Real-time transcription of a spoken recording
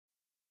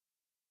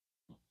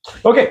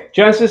Okay,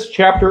 Genesis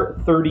chapter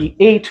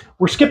 38.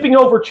 We're skipping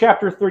over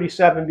chapter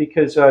 37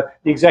 because the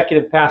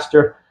executive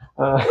pastor,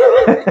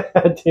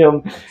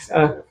 Tim,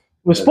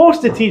 was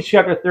supposed to teach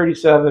chapter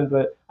 37,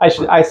 but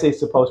I say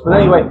supposed. But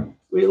anyway,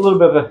 a little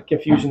bit of a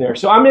confusion there.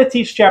 So I'm going to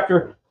teach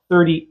chapter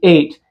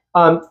 38.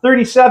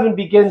 37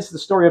 begins the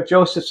story of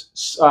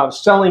Joseph's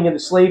selling into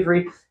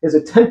slavery, his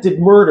attempted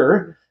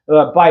murder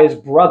by his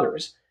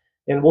brothers.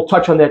 And we'll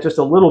touch on that just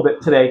a little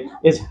bit today,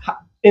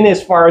 in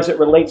as far as it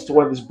relates to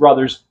one of his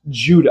brothers,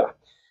 Judah.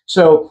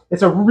 So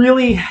it's a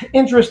really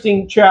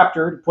interesting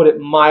chapter, to put it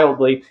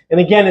mildly. And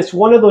again, it's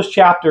one of those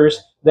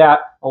chapters that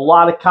a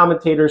lot of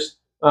commentators,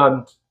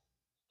 or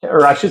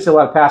I should say a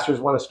lot of pastors,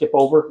 want to skip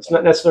over. It's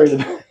not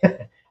necessarily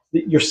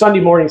your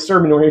Sunday morning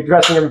sermon where you're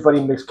addressing everybody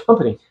in mixed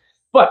company.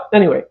 But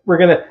anyway, we're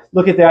going to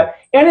look at that.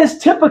 And as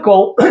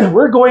typical,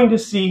 we're going to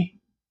see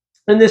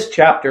in this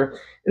chapter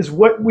is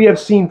what we have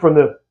seen from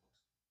the,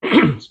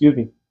 excuse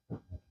me,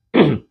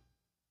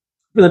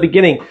 from the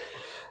beginning.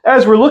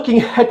 As we're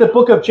looking at the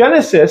book of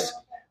Genesis,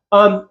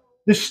 the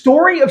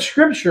story of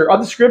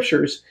the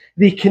scriptures,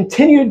 the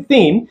continued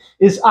theme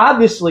is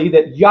obviously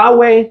that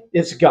Yahweh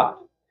is God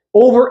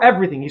over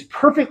everything. He's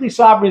perfectly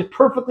sovereign, he's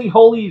perfectly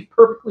holy, he's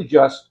perfectly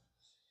just.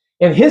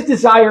 And his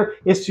desire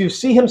is to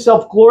see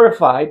himself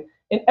glorified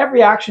in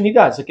every action he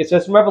does. Like it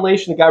says in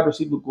Revelation, that God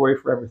received the glory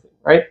for everything,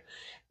 right?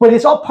 But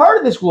it's all part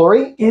of this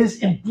glory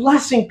is in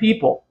blessing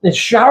people, and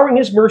showering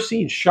his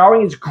mercy, and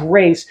showering his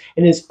grace,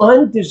 and his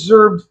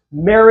undeserved,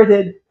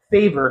 merited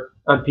favor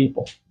on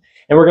people.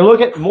 And we're going to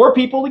look at more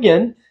people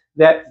again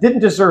that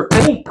didn't deserve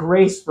any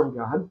grace from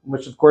God,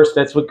 which of course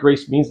that's what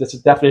grace means, that's the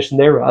definition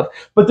thereof,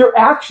 but their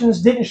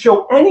actions didn't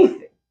show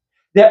anything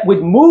that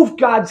would move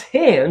God's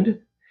hand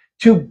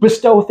to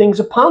bestow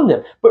things upon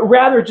them, but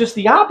rather just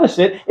the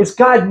opposite. It's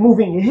God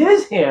moving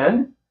his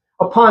hand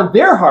upon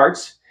their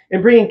hearts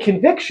and bringing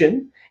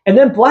conviction and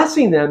then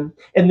blessing them,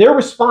 and their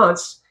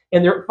response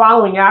and their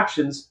following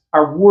actions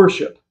are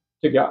worship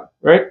to God,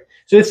 right?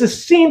 So it's the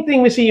same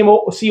thing we see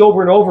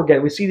over and over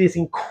again. We see these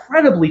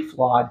incredibly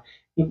flawed,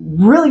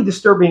 really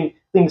disturbing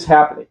things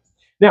happening.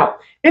 Now,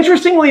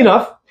 interestingly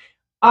enough,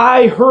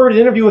 I heard an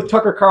interview with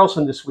Tucker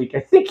Carlson this week. I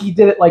think he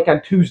did it like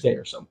on Tuesday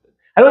or something.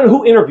 I don't know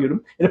who interviewed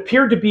him. It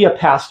appeared to be a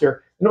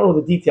pastor. I don't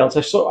know the details.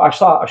 I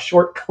saw a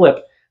short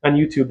clip on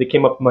YouTube that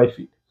came up in my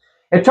feed.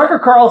 And Tucker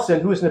Carlson,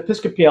 who is an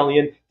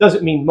Episcopalian,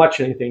 doesn't mean much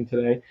anything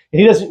today.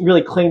 And he doesn't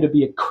really claim to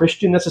be a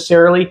Christian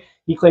necessarily.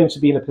 He claims to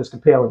be an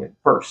Episcopalian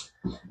first.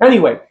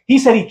 Anyway, he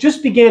said he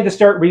just began to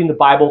start reading the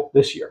Bible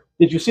this year.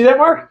 Did you see that,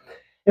 Mark?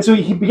 And so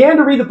he began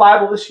to read the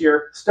Bible this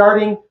year,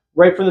 starting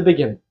right from the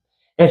beginning.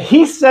 And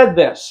he said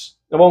this.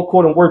 I won't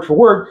quote him word for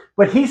word,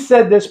 but he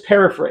said this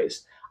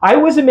paraphrase. I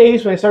was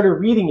amazed when I started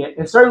reading it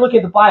and started looking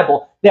at the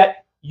Bible that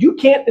you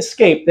can't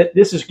escape that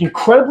this is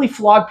incredibly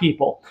flawed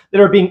people that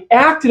are being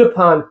acted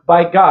upon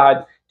by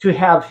God to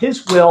have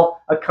his will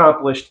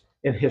accomplished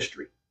in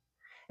history.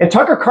 And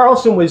Tucker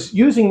Carlson was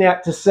using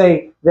that to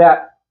say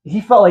that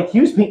he felt like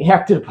he was being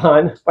acted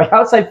upon by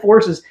outside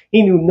forces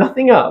he knew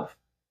nothing of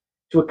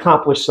to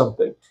accomplish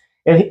something.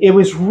 And it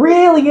was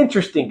really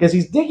interesting because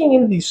he's digging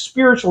into these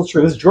spiritual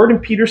truths. Jordan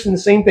Peterson, the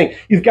same thing.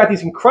 You've got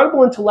these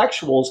incredible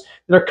intellectuals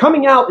that are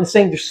coming out and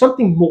saying there's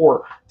something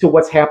more to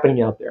what's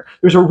happening out there.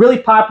 There's a really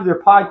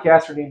popular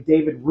podcaster named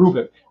David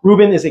Rubin.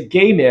 Rubin is a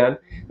gay man,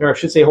 or I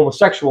should say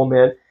homosexual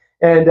man,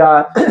 and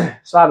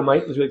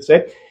sodomite, as we would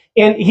say.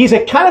 And he's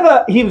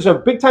he was a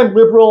big-time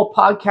liberal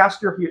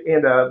podcaster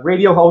and a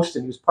radio host,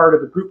 and he was part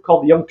of a group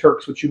called the Young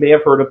Turks, which you may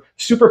have heard of,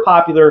 super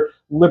popular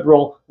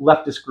liberal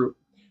leftist group.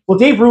 Well,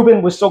 Dave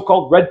Rubin was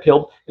so-called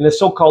red-pilled and is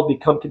so-called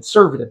become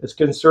conservative, as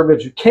conservative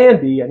as you can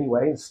be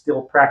anyway, and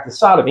still practice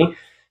sodomy.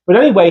 But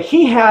anyway,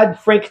 he had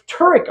Frank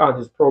Turek on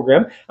his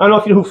program. I don't know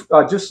if you know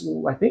who, just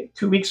I think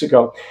 2 weeks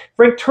ago.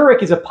 Frank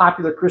Turek is a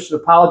popular Christian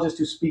apologist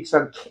who speaks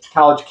on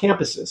college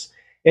campuses.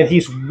 And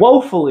he's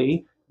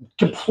woefully,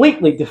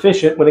 completely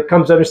deficient when it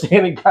comes to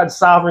understanding God's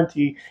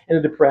sovereignty and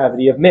the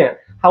depravity of man.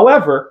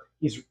 However,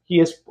 he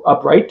is a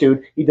bright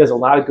dude. He does a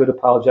lot of good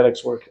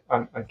apologetics work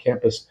on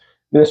campus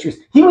ministries.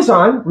 He was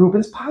on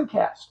Rubin's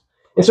podcast.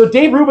 And so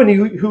Dave Rubin,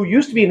 who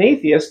used to be an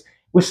atheist,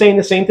 was saying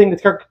the same thing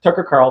that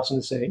Tucker Carlson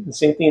is saying, the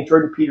same thing that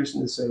Jordan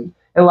Peterson is saying,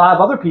 and a lot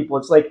of other people.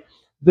 It's like,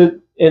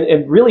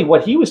 and really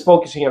what he was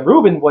focusing on,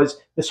 Rubin, was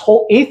this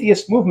whole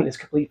atheist movement is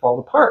completely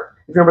falling apart.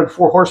 If you remember the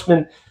four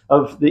horsemen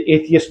of the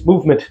atheist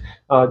movement,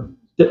 I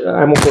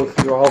won't go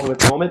through all of them at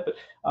the moment, but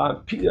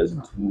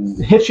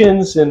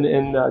Hitchens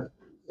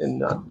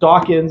and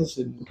Dawkins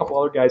and a couple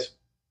other guys.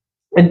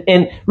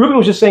 And Rubin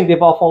was just saying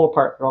they've all fallen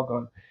apart. They're all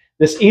gone.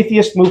 This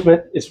atheist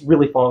movement is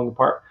really falling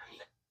apart.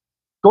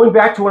 Going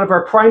back to one of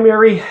our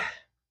primary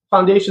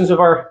foundations of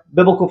our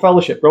biblical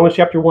fellowship, Romans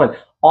chapter 1,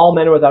 all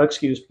men are without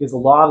excuse because the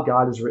law of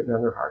God is written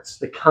on their hearts.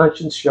 The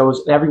conscience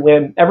shows,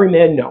 and every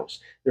man knows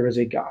there is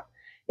a God,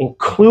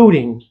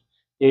 including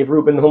Dave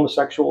Rubin, the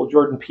homosexual,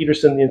 Jordan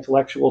Peterson, the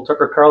intellectual,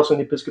 Tucker Carlson,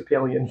 the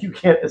Episcopalian. You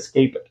can't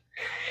escape it.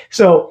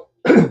 So,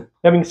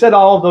 having said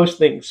all of those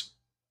things,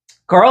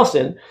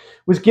 Carlson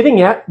was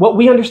getting at what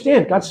we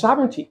understand, God's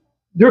sovereignty.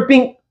 They're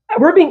being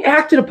we're being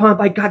acted upon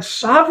by God's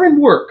sovereign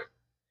work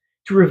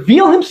to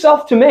reveal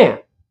himself to man.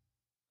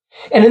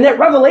 And in that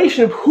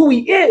revelation of who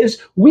he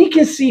is, we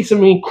can see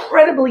some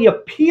incredibly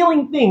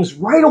appealing things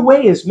right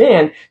away as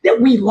man that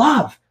we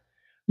love.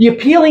 The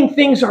appealing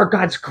things are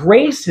God's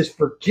grace, his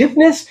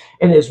forgiveness,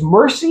 and his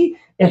mercy,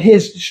 and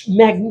his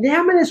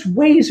magnanimous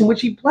ways in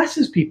which he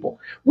blesses people.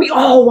 We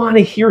all want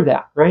to hear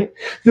that, right?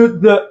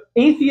 The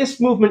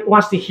atheist movement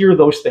wants to hear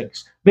those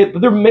things.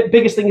 But their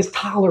biggest thing is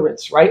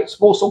tolerance, right?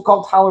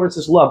 So-called tolerance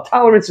is love.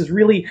 Tolerance is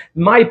really,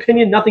 in my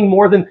opinion, nothing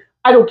more than,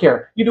 I don't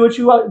care. You do what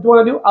you want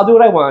to do, I'll do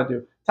what I want to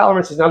do.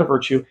 Tolerance is not a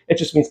virtue. It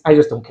just means I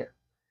just don't care.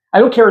 I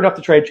don't care enough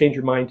to try to change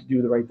your mind to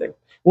do the right thing.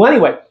 Well,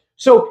 anyway,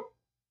 so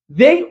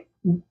the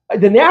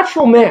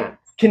natural man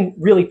can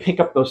really pick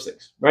up those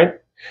things,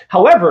 right?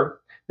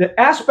 However, the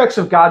aspects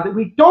of God that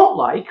we don't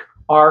like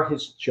are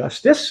his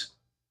justice,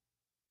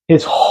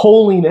 his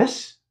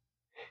holiness,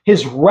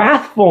 his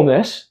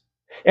wrathfulness,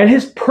 and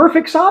his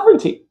perfect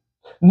sovereignty.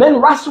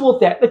 Men wrestle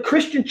with that. The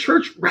Christian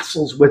church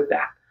wrestles with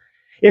that.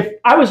 If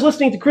I was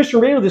listening to Christian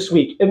radio this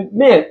week, and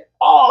man,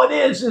 all it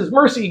is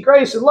mercy,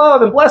 grace, and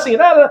love, and blessing,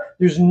 and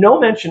there's no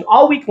mention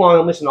all week long.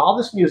 I'm listening to all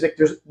this music.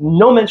 There's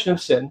no mention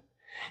of sin.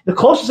 The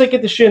closest I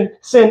get to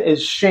sin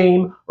is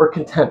shame or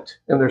contempt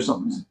in their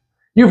songs.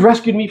 You've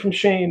rescued me from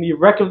shame. You've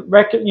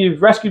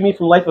rescued me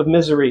from life of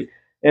misery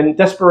and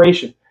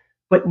desperation,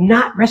 but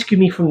not rescued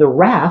me from the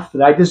wrath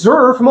that I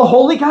deserve from a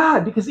holy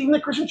God, because even the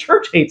Christian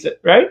church hates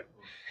it, right?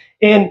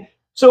 And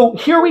so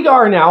here we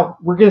are now.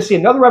 We're going to see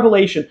another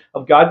revelation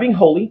of God being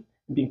holy,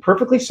 being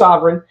perfectly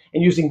sovereign,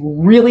 and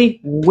using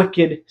really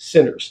wicked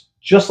sinners,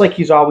 just like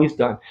he's always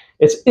done.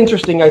 It's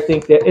interesting, I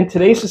think, that in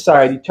today's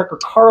society, Tucker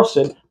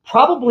Carlson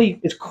probably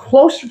is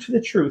closer to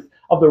the truth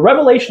of the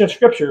revelation of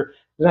Scripture,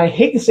 and I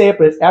hate to say it,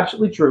 but it's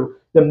absolutely true,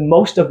 than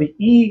most of the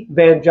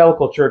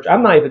evangelical church.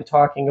 I'm not even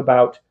talking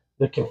about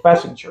the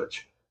confessing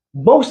church.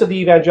 Most of the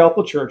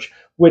evangelical church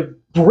would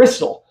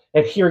bristle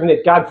at hearing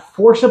that God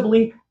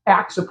forcibly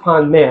acts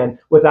upon man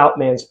without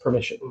man's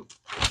permission.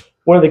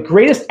 One of the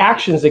greatest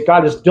actions that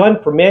God has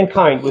done for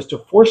mankind was to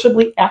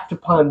forcibly act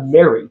upon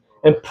Mary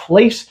and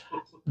place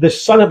the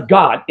Son of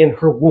God in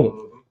her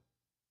womb.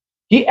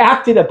 He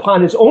acted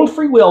upon his own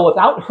free will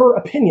without her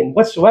opinion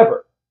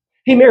whatsoever.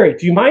 Hey, Mary,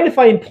 do you mind if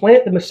I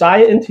implant the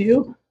Messiah into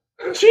you?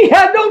 She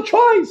had no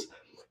choice.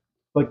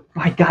 But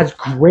by God's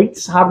great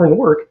sovereign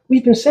work,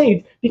 we've been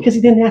saved because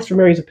he didn't ask for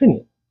Mary's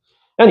opinion.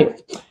 Anyway,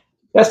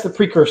 that's the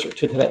precursor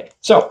to today.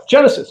 So,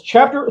 Genesis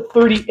chapter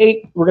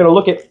 38, we're going to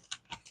look at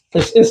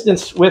this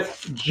instance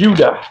with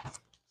Judah.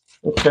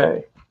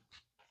 Okay.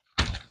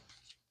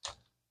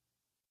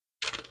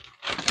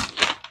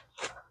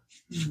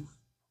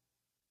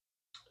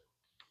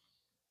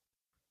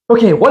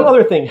 Okay, one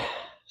other thing.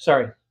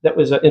 Sorry, that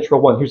was intro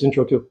one. Here's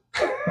intro two.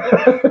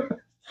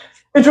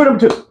 Intro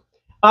number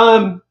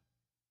two.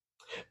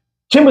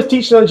 Tim was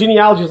teaching on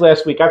genealogies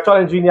last week. I've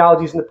taught on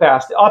genealogies in the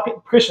past.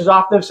 Christians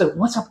often have said,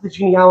 what's up with the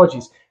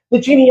genealogies? The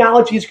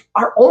genealogies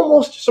are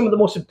almost some of the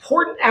most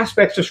important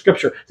aspects of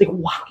Scripture. It's like,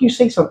 why can you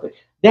say something?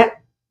 That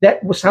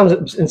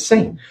sounds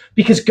insane.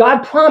 Because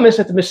God promised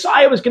that the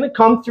Messiah was going to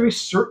come through a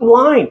certain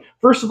line.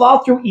 First of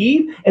all, through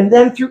Eve, and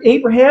then through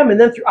Abraham, and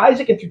then through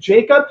Isaac, and through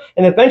Jacob,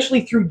 and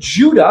eventually through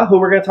Judah, who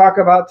we're going to talk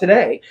about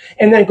today.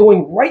 And then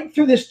going right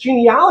through this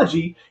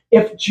genealogy,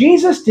 if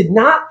Jesus did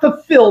not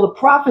fulfill the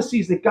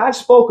prophecies that God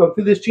spoke of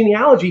through this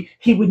genealogy,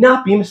 he would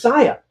not be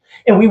Messiah.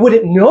 And we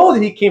wouldn't know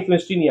that he came from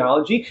this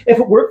genealogy if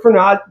it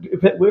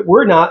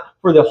were not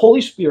for the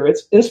Holy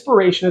Spirit's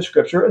inspiration of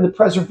Scripture and the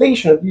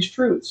preservation of these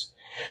truths.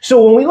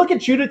 So when we look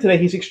at Judah today,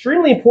 he's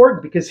extremely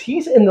important because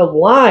he's in the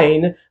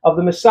line of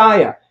the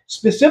Messiah.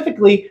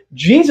 Specifically,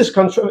 Jesus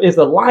is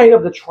the line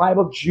of the tribe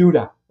of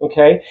Judah.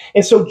 Okay?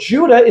 And so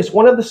Judah is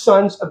one of the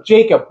sons of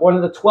Jacob, one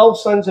of the 12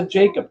 sons of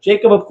Jacob.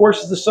 Jacob, of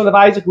course, is the son of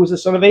Isaac, who is the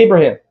son of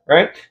Abraham,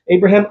 right?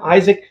 Abraham,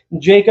 Isaac,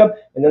 and Jacob,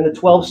 and then the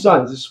 12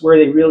 sons. This is where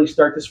they really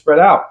start to spread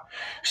out.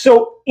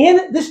 So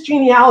in this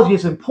genealogy,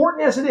 as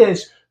important as it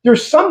is,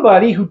 there's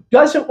somebody who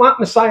doesn't want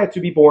Messiah to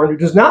be born, who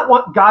does not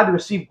want God to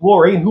receive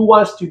glory, and who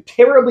wants to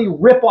terribly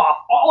rip off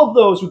all of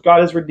those who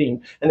God has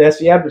redeemed. And that's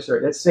the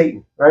adversary. That's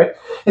Satan, right?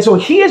 And so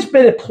he has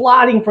been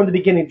plotting from the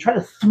beginning to try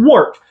to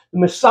thwart the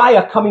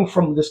Messiah coming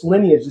from this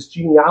lineage, this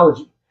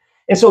genealogy.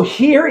 And so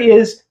here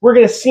is, we're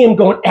going to see him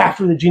going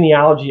after the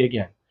genealogy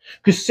again.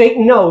 Because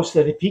Satan knows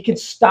that if he can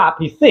stop,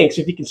 he thinks,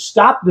 if he can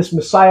stop this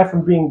Messiah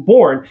from being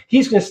born,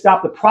 he's going to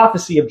stop the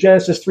prophecy of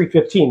Genesis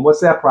 3:15. What's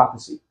that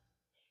prophecy?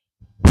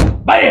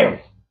 Bam!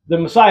 The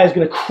Messiah is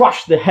going to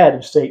crush the head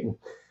of Satan.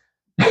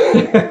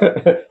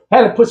 Had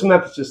to put some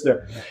emphasis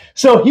there.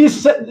 So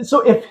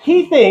if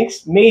he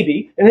thinks,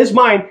 maybe, in his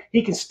mind,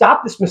 he can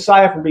stop this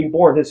Messiah from being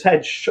born, his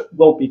head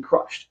won't be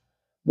crushed.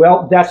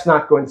 Well, that's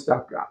not going to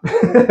stop God.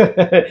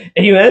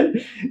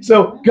 Amen?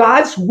 So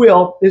God's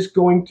will is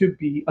going to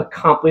be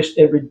accomplished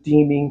in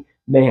redeeming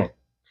man.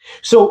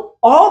 So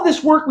all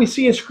this work we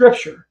see in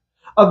Scripture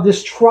of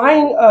this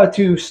trying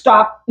to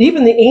stop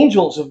even the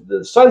angels of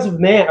the sons of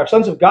man or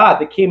sons of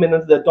God that came in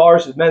under the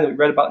daughters of men that we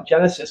read about in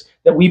Genesis,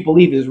 that we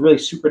believe is really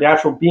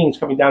supernatural beings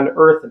coming down to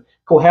earth and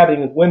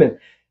cohabiting with women.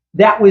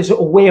 That was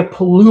a way of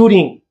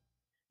polluting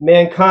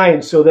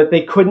mankind so that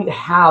they couldn't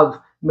have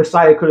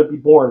Messiah, couldn't be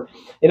born.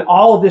 And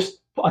all of this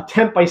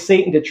attempt by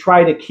Satan to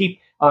try to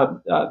keep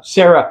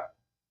Sarah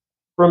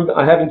from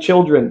having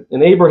children,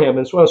 and Abraham,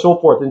 and so on and so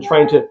forth, and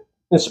trying to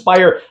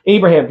inspire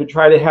Abraham to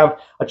try to have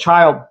a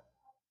child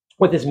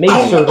with his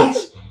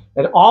maidservants.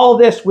 And all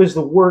this was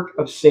the work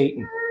of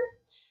Satan.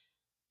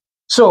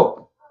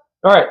 So,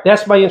 all right,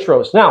 that's my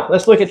intros. Now,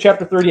 let's look at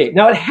chapter 38.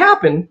 Now, it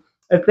happened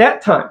at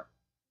that time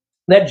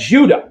that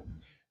Judah,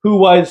 who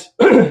was,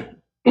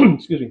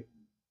 excuse me,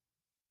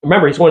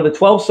 remember, he's one of the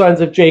 12 sons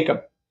of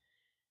Jacob,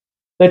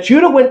 that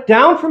Judah went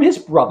down from his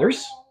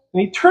brothers,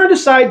 and he turned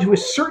aside to a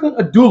certain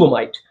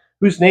Adullamite,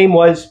 whose name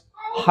was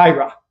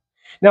Hira.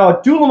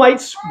 Now,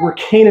 Adulamites were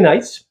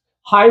Canaanites.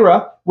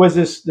 Hira was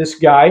this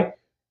guy,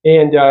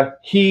 and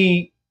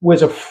he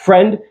was a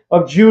friend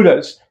of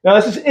Judah's. Now,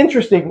 this is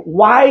interesting.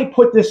 Why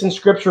put this in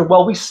Scripture?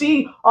 Well, we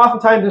see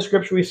oftentimes in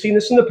Scripture, we've seen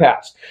this in the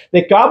past,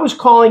 that God was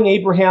calling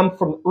Abraham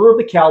from Ur of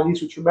the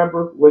Chaldees, which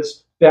remember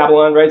was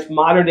Babylon, right? It's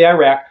modern-day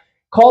Iraq.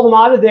 Called him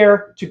out of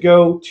there to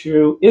go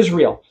to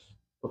Israel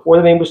before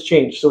the name was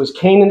changed. So it was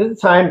Canaan at the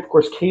time. Of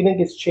course, Canaan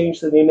gets changed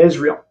to the name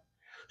Israel.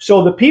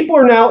 So the people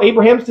are now,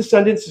 Abraham's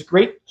descendants,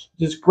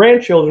 his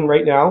grandchildren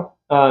right now,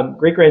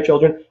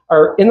 great-grandchildren,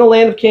 are in the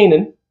land of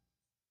Canaan.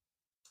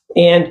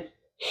 And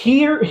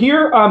here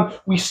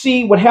we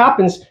see what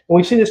happens, and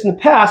we've seen this in the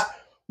past,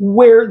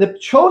 where the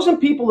chosen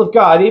people of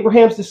God,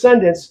 Abraham's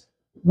descendants,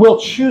 will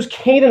choose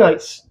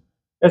Canaanites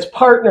as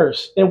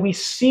partners. And we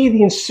see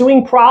the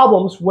ensuing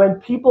problems when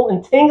people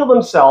entangle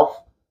themselves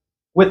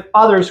with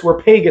others who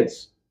are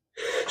pagans.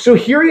 So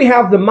here you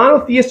have the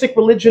monotheistic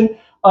religion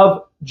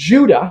of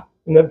Judah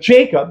and of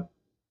Jacob,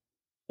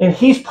 and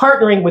he's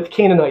partnering with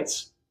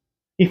Canaanites.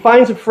 He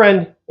finds a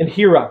friend in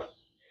Hira.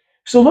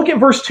 So look at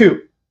verse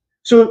 2.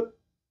 So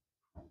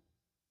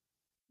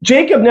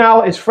Jacob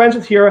now is friends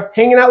with Hira,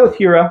 hanging out with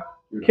Hira.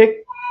 What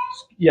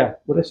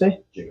did I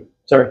say? Jacob.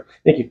 Sorry,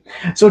 thank you.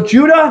 So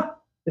Judah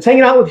is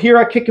hanging out with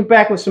Hira, kicking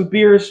back with some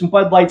beers, some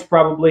Bud Lights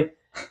probably.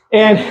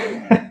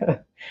 And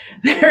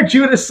there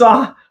Judah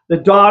saw the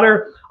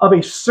daughter of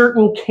a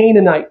certain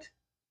Canaanite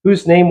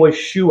whose name was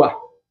Shua.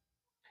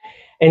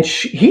 And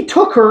he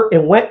took her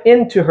and went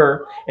into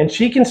her, and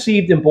she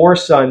conceived and bore a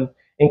son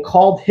and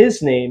called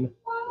his name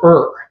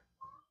Ur.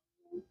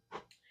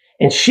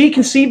 And she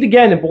conceived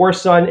again and bore a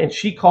son, and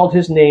she called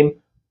his name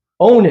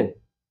Onan.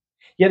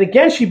 Yet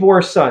again she bore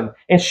a son,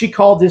 and she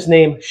called his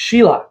name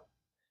Shelah.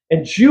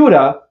 And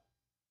Judah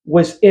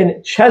was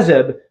in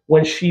Chezib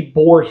when she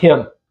bore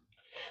him.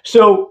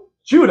 So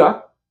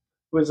Judah,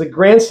 who is the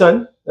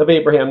grandson of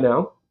Abraham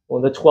now,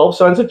 one of the 12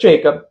 sons of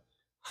Jacob,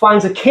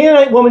 finds a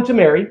Canaanite woman to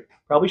marry.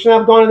 Probably shouldn't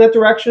have gone in that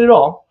direction at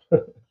all.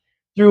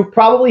 Through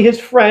probably his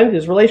friend,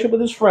 his relationship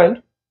with his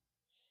friend.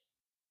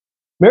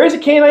 Marries a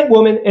Canaanite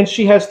woman, and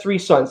she has 3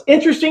 sons.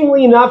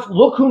 Interestingly enough,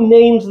 look who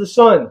names the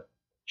son.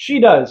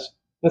 She does,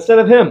 instead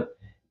of him.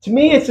 To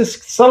me, it's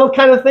this subtle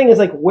kind of thing. It's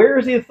like,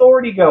 where's the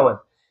authority going?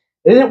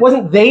 And it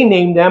wasn't they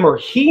named them or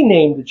he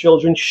named the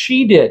children.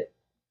 She did.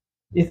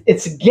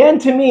 It's again,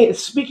 to me,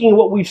 it's speaking of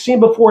what we've seen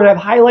before and I've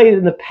highlighted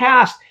in the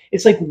past.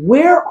 It's like,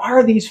 where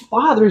are these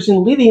fathers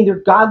in leading their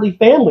godly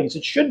families?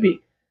 It should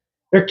be.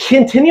 They're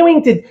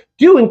continuing to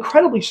do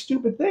incredibly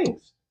stupid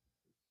things.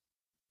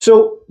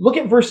 So look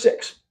at verse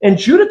 6. And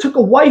Judah took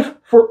a wife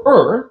for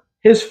Ur,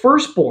 his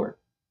firstborn,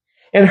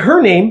 and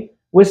her name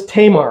was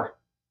Tamar.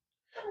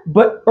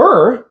 But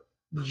Ur,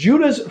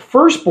 Judah's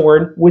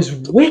firstborn, was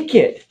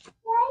wicked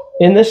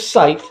in the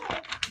sight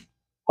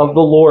of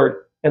the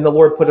Lord, and the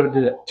Lord put him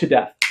to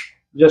death,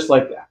 just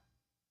like that.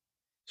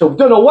 So we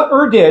don't know what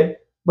Ur did,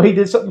 but he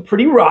did something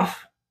pretty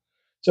rough.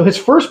 So his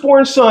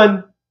firstborn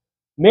son,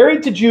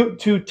 married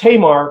to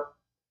Tamar,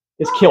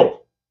 is killed.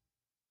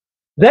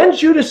 Then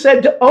Judah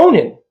said to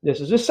Onan, this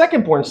is his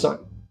second-born son,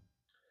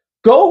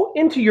 go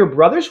into your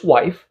brother's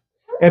wife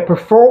and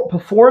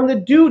perform the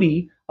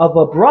duty of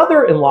a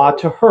brother-in-law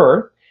to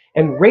her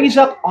and raise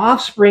up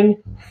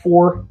offspring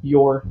for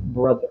your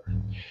brother.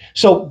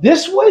 So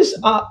this was,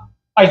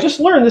 I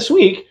just learned this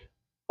week,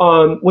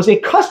 was a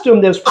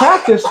custom that was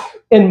practiced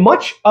in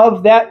much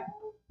of that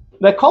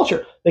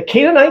culture. The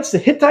Canaanites, the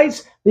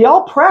Hittites, they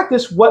all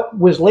practiced what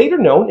was later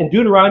known in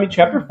Deuteronomy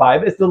chapter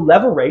 5 as the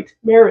levirate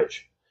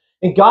marriage.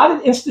 And God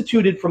had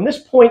instituted from this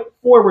point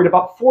forward,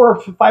 about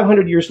 400 or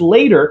 500 years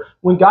later,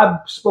 when God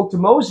spoke to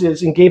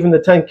Moses and gave him the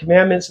 10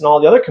 commandments and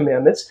all the other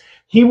commandments,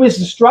 he was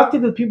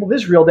instructed to the people of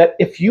Israel that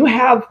if you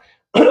have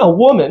a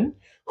woman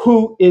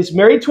who is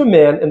married to a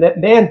man and that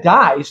man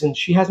dies and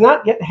she has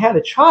not yet had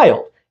a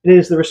child, it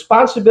is the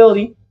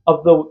responsibility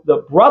of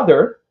the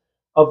brother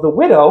of the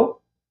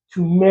widow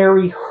to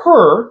marry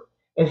her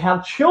and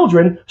have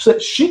children so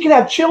that she could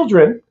have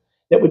children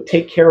that would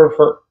take care of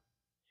her.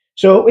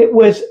 So it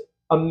was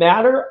a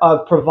matter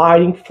of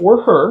providing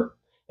for her,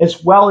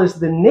 as well as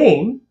the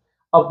name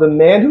of the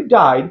man who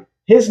died.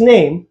 His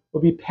name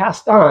would be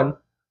passed on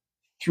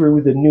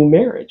through the new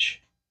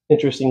marriage,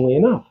 interestingly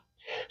enough.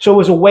 So it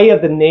was a way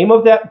of the name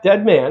of that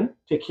dead man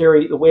to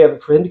carry, the way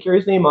of for him to carry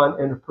his name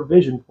on, and a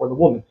provision for the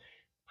woman.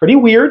 Pretty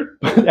weird,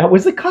 but that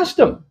was the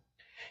custom.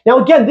 Now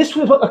again, this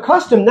was a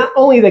custom not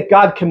only that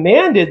God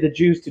commanded the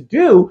Jews to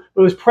do,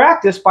 but it was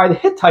practiced by the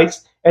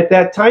Hittites at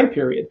that time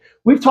period.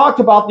 We've talked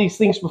about these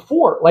things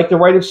before, like the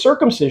rite of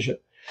circumcision.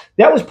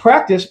 That was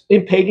practiced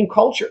in pagan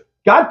culture.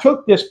 God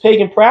took this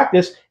pagan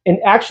practice and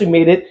actually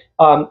made it,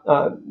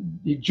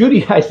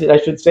 Judaized it, I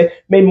should say,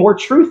 made more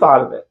truth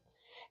out of it.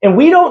 And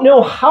we don't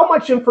know how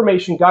much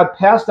information God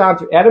passed on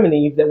to Adam and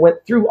Eve that went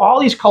through all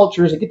these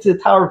cultures and get to the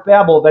Tower of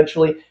Babel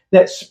eventually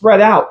that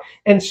spread out.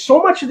 And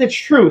so much of the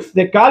truth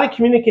that God had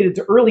communicated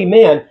to early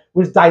man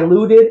was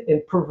diluted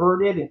and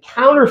perverted and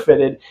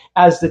counterfeited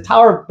as the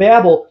Tower of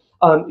Babel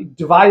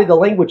divided the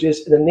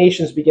languages and the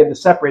nations began to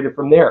separate it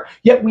from there.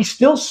 Yet we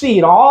still see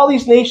in all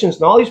these nations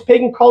and all these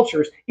pagan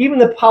cultures, even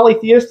the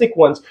polytheistic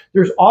ones,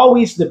 there's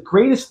always the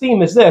greatest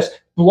theme is this: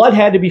 blood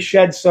had to be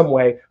shed some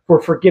way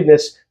for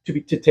forgiveness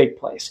to take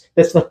place.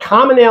 That's the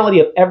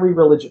commonality of every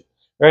religion,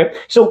 right?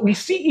 So we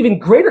see even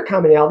greater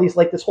commonalities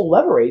like this whole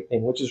levirate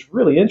thing, which is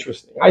really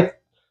interesting. I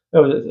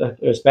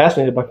was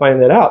fascinated by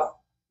finding that out.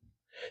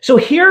 So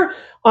here,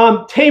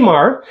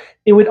 Tamar,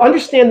 it would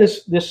understand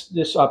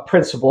this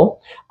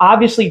principle.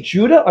 Obviously,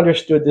 Judah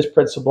understood this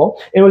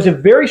principle, and it was a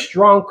very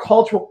strong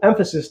cultural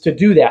emphasis to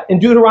do that. In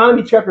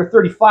Deuteronomy chapter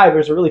 35,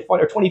 there's a really fun,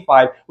 or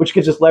 25, which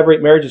gives us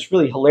levirate marriage. It's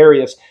really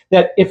hilarious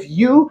that if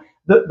you,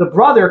 the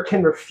brother,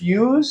 can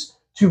refuse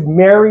to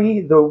marry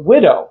the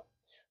widow,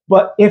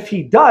 but if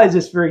he does,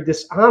 it's very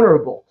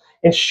dishonorable.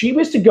 And she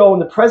was to go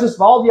in the presence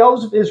of all the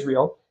elders of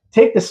Israel,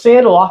 take the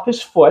sandal off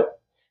his foot,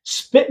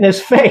 spit in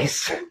his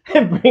face,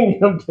 and bring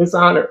him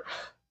dishonor.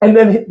 And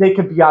then they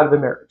could be out of the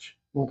marriage.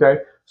 Okay?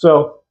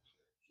 So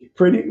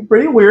pretty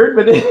weird,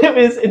 but it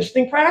was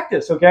interesting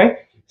practice. Okay?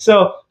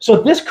 So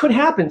this could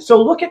happen.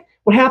 So look at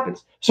what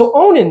happens. So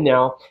Onan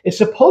now is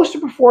supposed to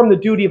perform the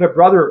duty of a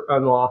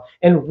brother-in-law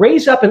and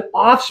raise up an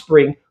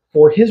offspring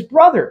for his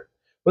brother.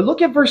 But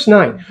look at verse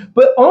 9.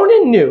 But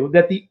Onan knew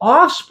that the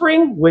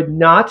offspring would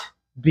not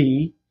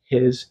be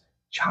his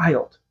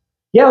child.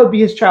 Yeah, it would be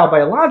his child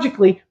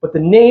biologically, but the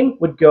name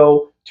would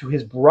go to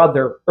his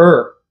brother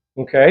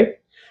Okay?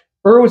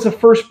 Was the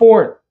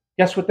firstborn.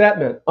 Guess what that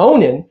meant?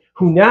 Onan,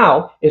 who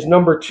now is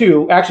number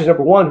two, actually is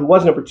number one, who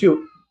was number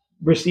two,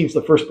 receives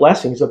the first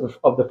blessings of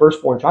the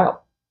firstborn child.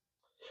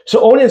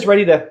 So Onan is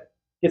ready to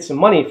get some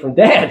money from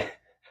dad.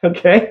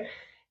 Okay?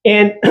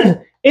 And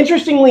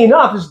interestingly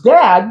enough, his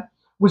dad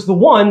was the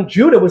one,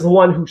 Judah was the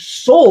one who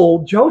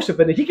sold Joseph,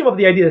 and he came up with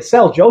the idea to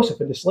sell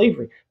Joseph into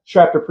slavery,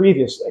 chapter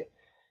previously.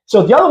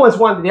 So the other ones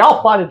they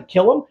all plotted to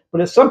kill him,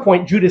 but at some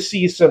point, Judah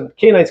sees some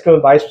Canaanites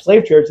coming by, some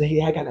slave traders, and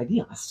hey, I got an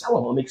idea, let's sell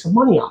them, I'll make some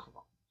money off of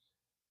them.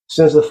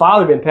 Since the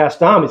father had been passed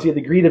down, we see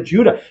the greed of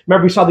Judah.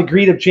 Remember, we saw the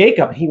greed of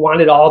Jacob. He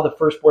wanted all the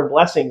firstborn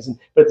blessings,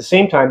 but at the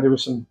same time, there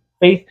was some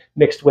faith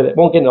mixed with it.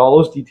 Won't get into all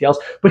those details.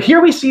 But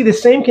here we see the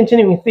same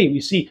continuing theme.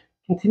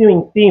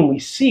 We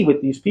see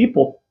with these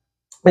people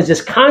is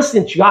this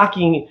constant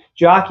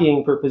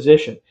jockeying for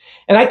position.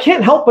 And I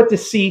can't help but to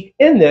see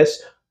in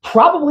this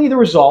probably the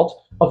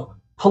result of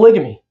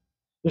polygamy.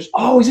 There's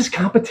always this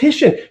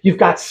competition. You've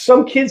got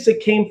some kids that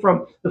came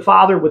from the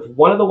father with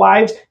one of the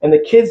wives and the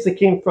kids that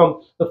came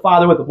from the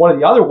father with one of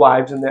the other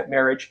wives in that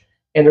marriage.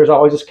 And there's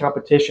always this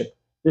competition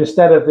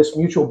instead of this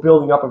mutual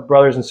building up of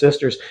brothers and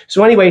sisters.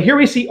 So anyway, here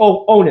we see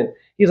Onan.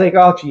 He's like,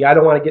 oh, gee, I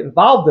don't want to get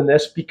involved in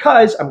this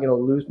because I'm going to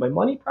lose my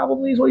money,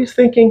 probably is what he's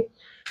thinking.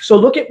 So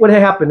look at what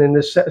happened in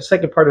this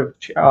second part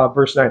of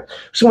verse 9.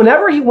 So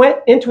whenever he went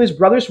into his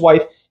brother's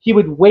wife, he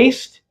would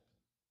waste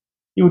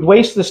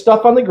the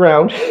stuff on the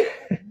ground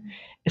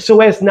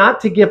so as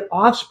not to give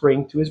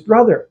offspring to his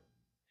brother.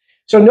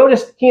 So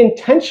notice he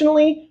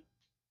intentionally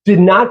did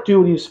not do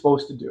what he was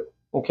supposed to do.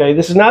 Okay,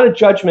 this is not a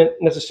judgment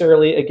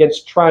necessarily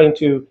against trying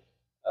to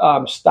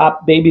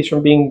stop babies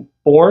from being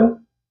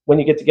born when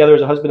you get together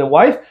as a husband and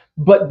wife,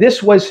 but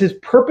this was his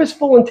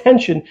purposeful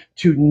intention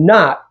to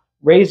not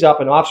raise up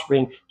an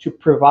offspring to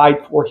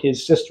provide for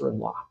his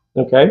sister-in-law.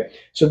 Okay,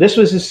 so this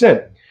was his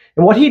sin.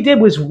 And what he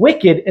did was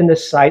wicked in the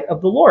sight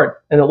of the Lord,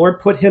 and the Lord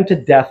put him to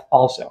death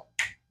also.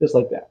 Just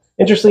like that.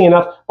 Interestingly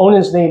enough,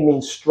 Onan's name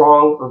means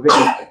strong or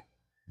vigorous.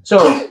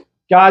 So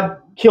God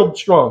killed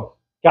strong.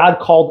 God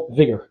called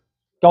vigor.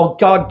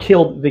 God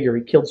killed vigor.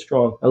 He killed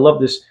strong. I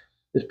love this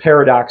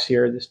paradox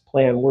here, this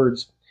play on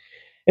words.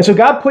 And so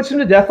God puts him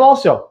to death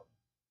also.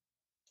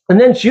 And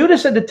then Judah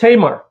said to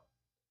Tamar,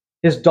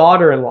 his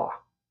daughter-in-law,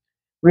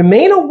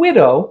 remain a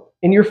widow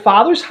in your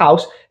father's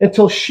house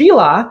until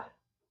Shelah,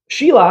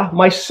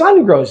 my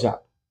son, grows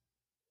up.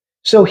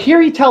 So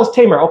here he tells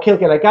Tamar, okay,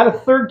 look, I got a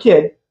third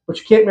kid, but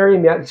you can't marry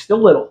him yet. He's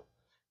still little.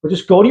 But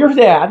just go to your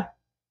dad,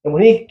 and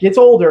when he gets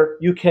older,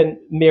 you can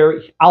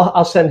marry.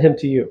 I'll send him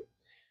to you.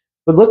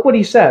 But look what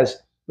he says.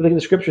 Look at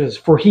the scripture says,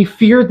 for he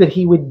feared that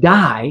he would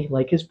die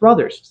like his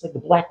brothers. It's like the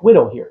black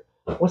widow here.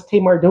 What's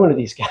Tamar doing to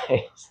these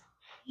guys?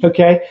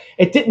 Okay?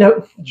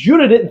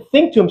 Judah didn't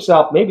think to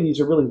himself, maybe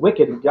these are really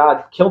wicked and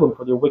God killed them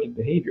for their wicked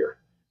behavior.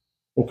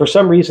 And for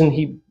some reason,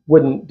 he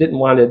didn't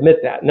want to admit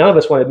that. None of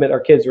us want to admit our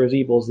kids are as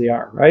evil as they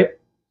are, right?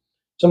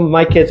 Some of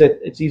my kids,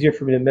 it's easier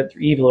for me to admit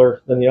they're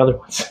eviler than the other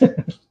ones.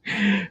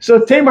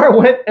 So Tamar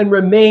went and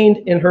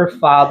remained in her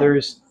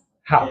father's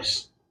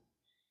house.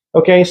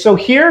 Okay, so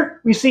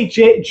here we see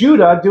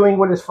Judah doing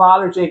what his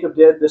father Jacob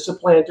did, the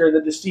supplanter,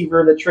 the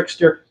deceiver, the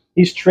trickster.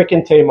 He's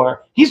tricking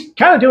Tamar. He's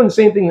kind of doing the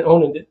same thing that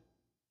Onan did.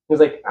 He's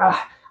like,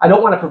 I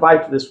don't want to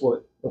provide for this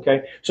woman.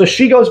 Okay, so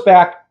she goes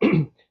back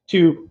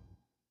to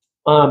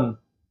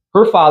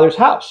her father's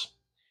house.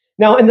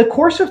 Now, in the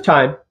course of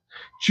time,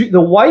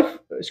 the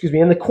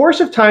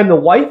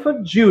wife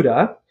of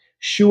Judah,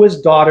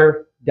 Shua's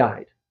daughter,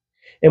 died.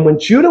 And when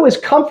Judah was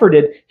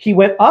comforted, he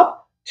went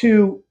up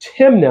to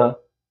Timnah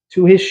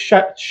to his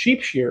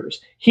sheep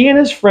shearers. He and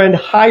his friend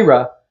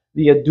Hira,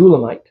 the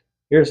Adulamite.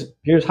 Here's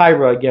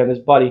Hira again, his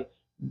buddy,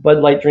 Bud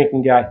Light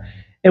drinking guy.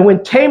 And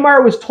when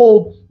Tamar was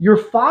told, your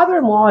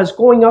father-in-law is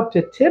going up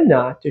to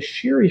Timnah to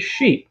shear his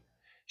sheep,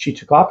 she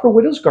took off her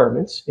widow's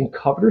garments and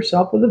covered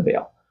herself with a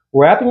veil,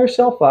 wrapping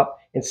herself up,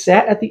 and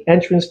sat at the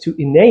entrance to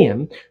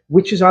Enaim,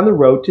 which is on the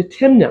road to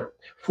Timnah.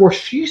 For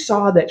she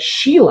saw that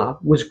Shelah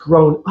was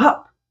grown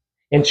up,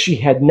 and she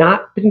had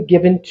not been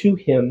given to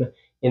him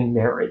in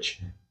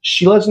marriage.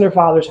 Shelah's in her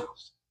father's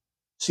house.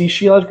 Sees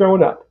Shelah's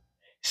growing up.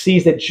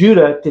 Sees that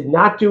Judah did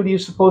not do what he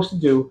was supposed to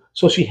do,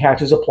 so she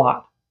hatches a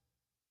plot.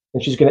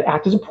 And she's going to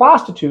act as a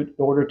prostitute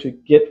in order to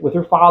get with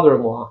her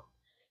father-in-law.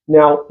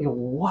 Now,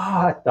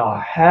 what the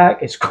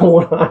heck is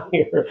going on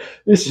here?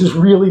 This is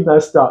really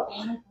messed up.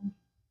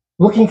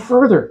 Looking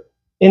further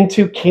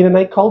into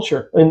Canaanite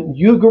culture and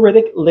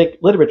Ugaritic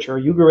literature,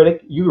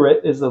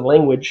 Ugarit is the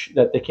language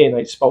that the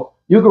Canaanites spoke.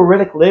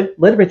 Ugaritic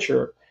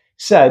literature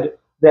said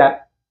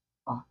that,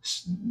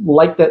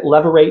 like that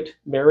levirate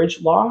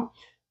marriage law,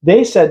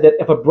 they said that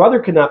if a brother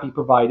could not be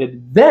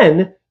provided,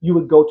 then you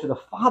would go to the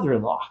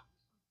father-in-law.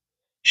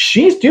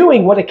 She's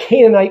doing what a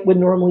Canaanite would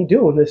normally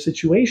do in this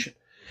situation.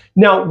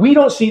 Now, we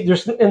don't see,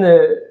 there's in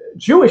the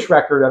Jewish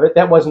record of it,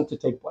 that wasn't to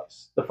take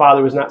place. The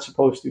father was not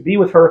supposed to be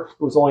with her.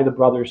 It was only the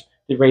brothers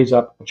to raise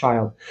up a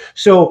child.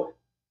 So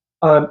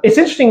it's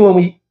interesting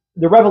when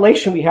the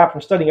revelation we have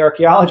from studying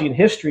archaeology and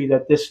history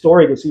that this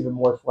story gets even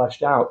more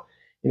fleshed out.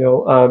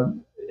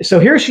 So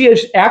here she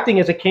is acting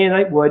as a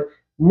Canaanite would,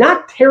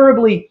 not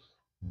terribly,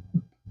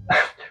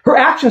 her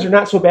actions are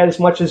not so bad as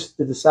much as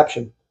the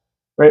deception.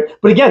 Right?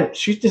 But again,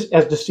 she's just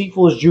as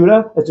deceitful as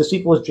Judah, as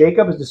deceitful as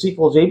Jacob, as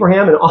deceitful as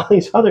Abraham, and all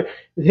these other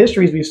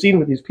histories we've seen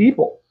with these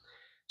people.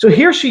 So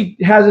here she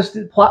has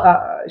this,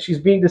 she's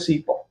being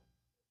deceitful.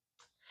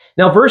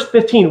 Now, verse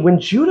 15, when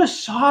Judah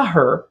saw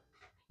her,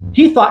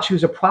 he thought she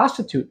was a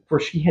prostitute,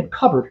 for she had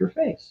covered her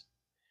face.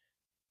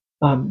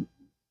 And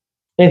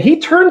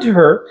he turned to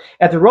her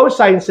at the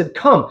roadside and said,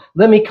 come,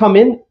 let me come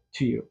in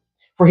to you.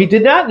 For he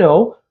did not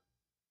know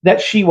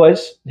that she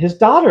was his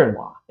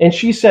daughter-in-law. And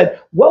she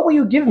said, what will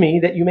you give me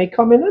that you may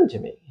come in unto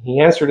me? He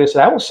answered and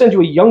said, I will send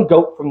you a young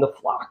goat from the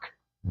flock.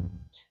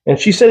 And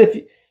she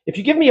said, if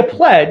you give me a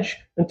pledge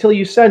until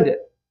you send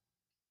it.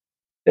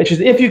 And she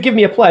said, if you give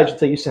me a pledge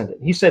until you send it.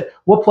 He said,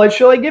 what pledge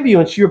shall I give you?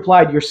 And she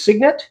replied, your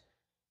signet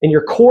and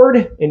your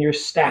cord and your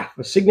staff,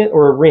 a signet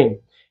or a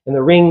ring. And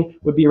the ring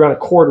would be around a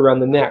cord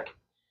around the neck.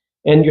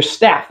 And your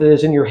staff that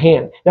is in your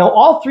hand. Now,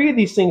 all three of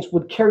these things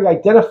would carry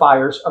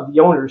identifiers of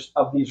the owners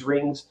of these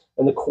rings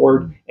and the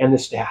cord and the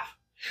staff.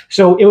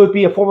 So it would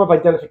be a form of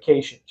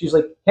identification. She's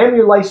like, hand me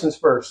your license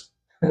first.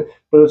 But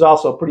it was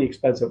also a pretty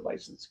expensive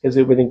license because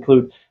it would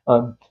include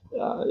an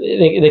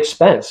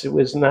expense. It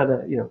was not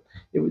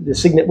the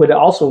signet would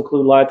also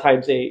include a lot of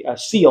times a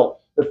seal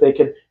that they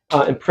could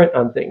imprint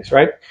on things,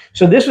 right?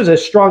 So this was a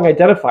strong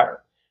identifier.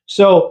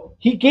 So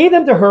he gave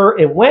them to her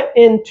and went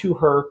into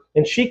her,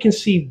 and she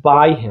conceived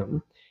by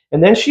him.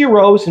 And then she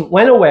arose and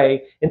went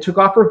away and took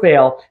off her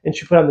veil, and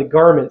she put on the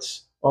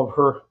garments of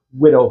her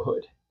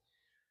widowhood.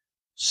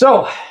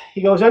 So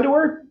he goes unto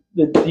her,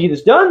 the deed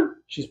is done,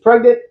 she's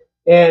pregnant,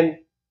 and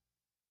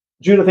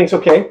Judah thinks,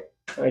 okay,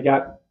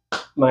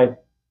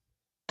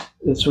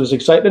 this was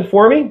excitement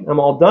for me, I'm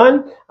all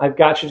done,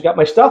 she's got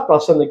my stuff, but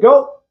I'll send the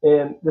goat,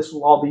 and this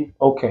will all be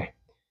okay.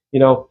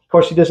 Of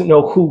course, he doesn't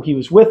know who he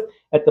was with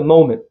at the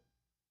moment.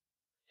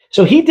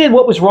 So he did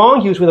what was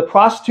wrong. He was with a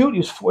prostitute. He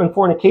was in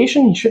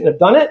fornication. He shouldn't have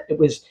done it. It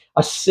was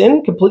a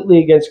sin completely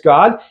against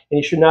God, and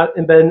he should not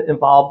have been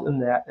involved in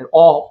that at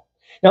all.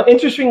 Now,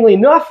 interestingly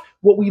enough,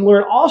 what we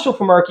learn also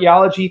from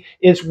archaeology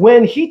is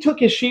when he took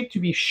his sheep to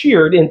be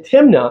sheared in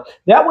Timnah,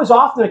 that was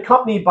often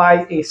accompanied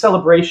by a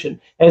celebration.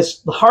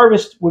 As the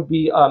harvest would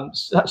be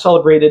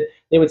celebrated,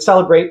 they would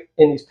celebrate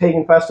in these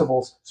pagan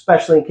festivals,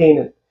 especially in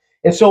Canaan.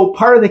 And so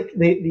part of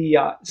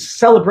the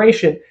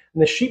celebration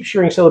and the sheep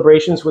shearing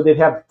celebrations where they'd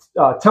have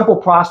temple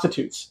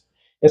prostitutes.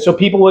 And so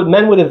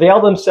men would avail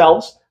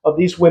themselves of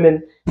these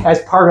women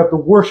as part of the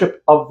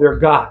worship of their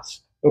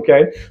gods.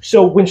 Okay,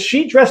 so when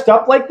she dressed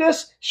up like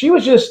this,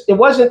 it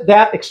wasn't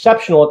that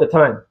exceptional at the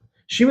time.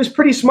 She was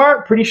pretty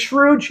smart, pretty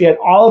shrewd. She had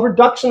all of her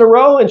ducks in a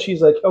row, and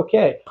she's like,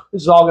 okay,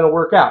 this is all going to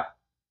work out.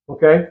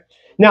 Okay,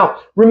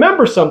 now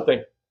remember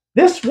something.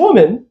 This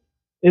woman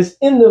is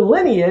in the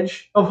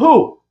lineage of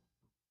who?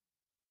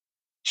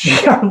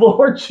 Our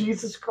Lord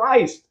Jesus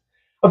Christ.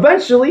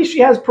 Eventually, she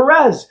has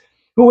Perez,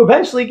 who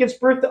eventually gives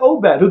birth to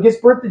Obed, who gives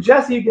birth to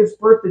Jesse, who gives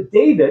birth to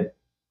David,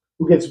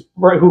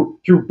 who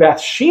through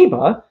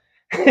Bathsheba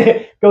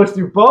goes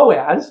through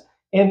Boaz,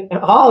 and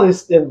all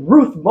this, and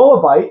Ruth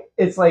Moabite.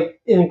 It's like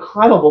an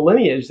incredible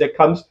lineage that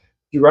comes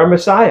through our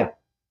Messiah.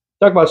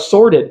 Talk about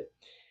sorted.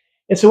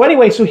 And so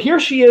anyway, so here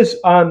she is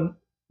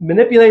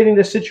manipulating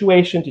the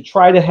situation to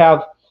try to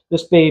have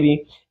this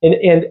baby, and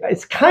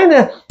it's kind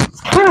of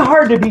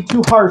hard to be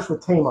too harsh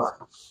with Tamar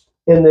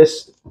in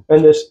this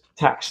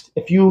text.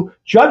 If you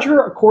judge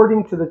her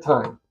according to the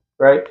time,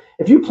 right?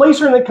 If you place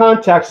her in the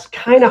context, it's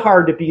kind of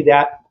hard to be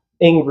that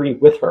angry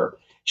with her.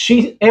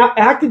 She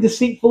acted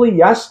deceitfully,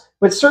 yes,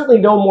 but certainly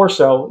no more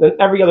so than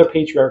every other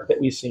patriarch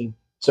that we've seen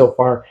so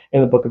far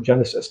in the book of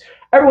Genesis.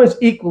 Everyone's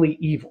equally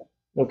evil,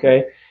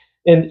 okay,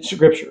 in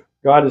Scripture.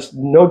 God is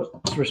no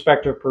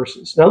respecter of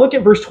persons. Now look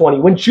at verse 20.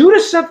 When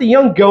Judah sent the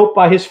young goat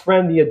by his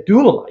friend the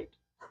Adulamite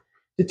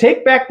to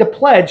take back the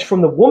pledge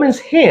from the woman's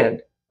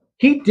hand,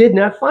 he did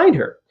not find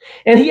her.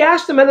 And he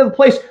asked the men of the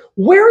place,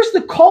 where is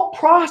the cult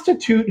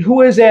prostitute who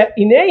is at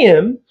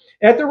Enaim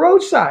at the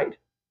roadside?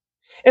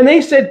 And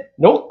they said,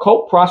 no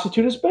cult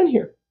prostitute has been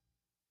here.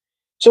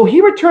 So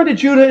he returned to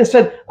Judah and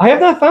said, I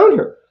have not found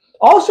her.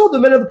 Also the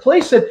men of the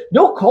place said,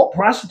 no cult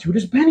prostitute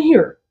has been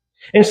here.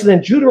 And so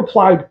then Judah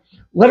replied,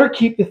 let her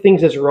keep the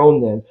things as her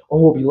own then,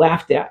 or we'll be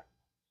laughed at.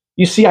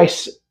 Or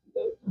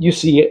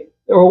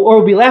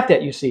we'll be laughed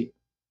at, you see.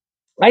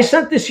 I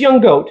sent this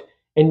young goat,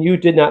 and you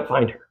did not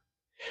find her.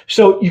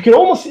 So you can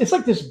almost, it's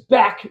like this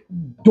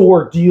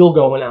backdoor deal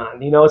going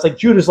on. It's like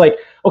Judah's like,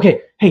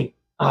 okay, hey,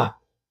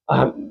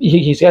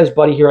 he's got his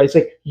buddy here. He's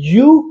like,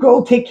 you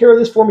go take care of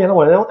this for me. I don't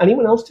want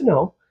anyone else to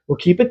know. We'll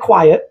keep it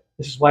quiet.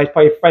 This is why he's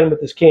probably friendly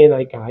with this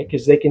Canaanite guy,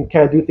 because they can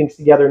kind of do things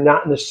together,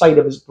 not in the sight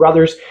of his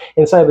brothers,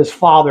 inside of his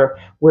father,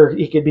 where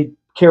he could be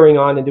carrying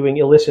on and doing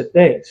illicit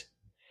things.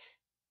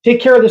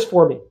 Take care of this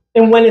for me.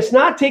 And when it's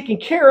not taken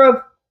care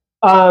of,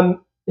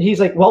 he's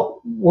like,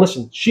 well,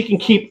 listen, she can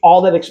keep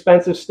all that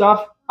expensive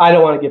stuff. I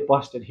don't want to get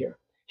busted here.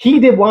 He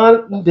did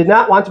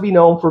not want to be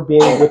known for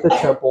being with a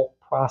temple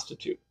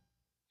prostitute.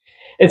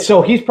 And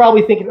so he's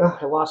probably thinking, oh,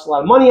 I lost a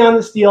lot of money on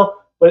this deal,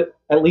 but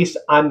at least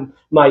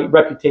my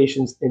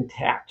reputation's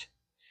intact.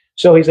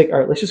 So he's like, all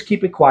right, let's just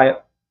keep it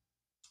quiet.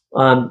 He's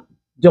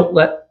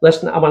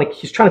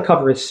trying to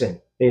cover his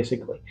sin,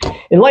 basically.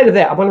 In light of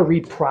that, I want to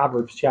read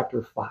Proverbs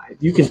chapter 5.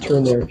 You can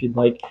turn there if you'd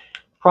like.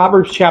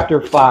 Proverbs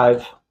chapter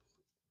 5.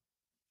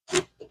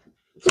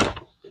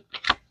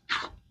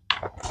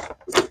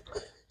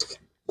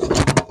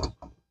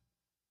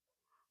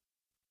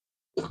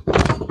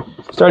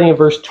 Starting in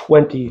verse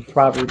 20,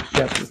 Proverbs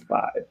chapter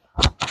 5.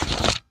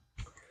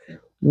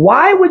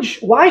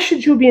 Why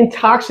should you be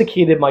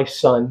intoxicated, my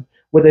son,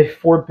 with a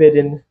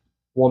forbidden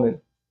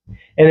woman,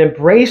 and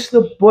embrace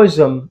the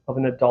bosom of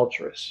an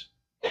adulteress?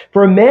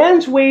 For a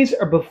man's ways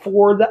are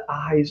before the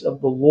eyes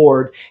of the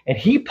Lord, and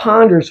he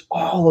ponders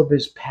all of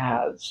his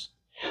paths.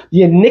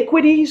 The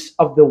iniquities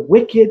of the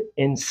wicked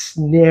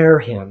ensnare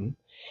him,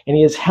 and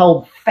he is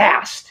held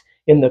fast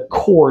in the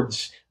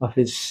cords of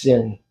his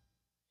sin.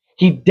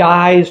 He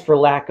dies for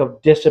lack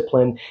of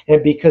discipline,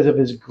 and because of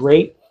his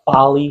great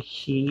folly,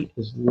 he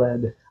is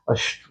led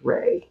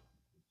astray.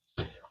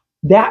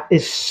 That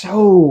is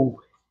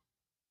so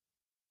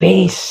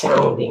base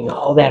sounding,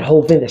 all that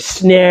whole thing, the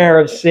snare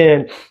of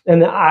sin,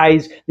 and the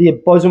eyes, the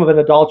bosom of an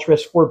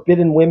adulteress,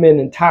 forbidden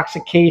women,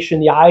 intoxication,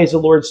 the eyes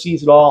of the Lord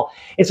sees it all.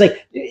 It's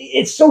like,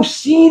 it's so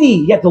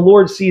seedy, yet the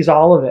Lord sees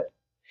all of it.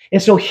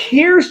 And so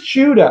here's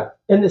Judah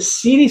in this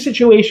seedy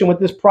situation with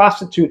this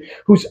prostitute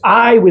whose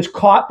eye was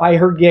caught by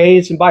her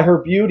gaze and by her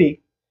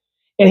beauty.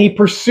 And he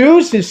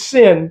pursues his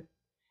sin,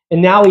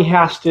 and now he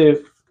has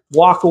to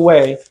walk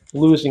away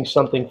losing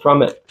something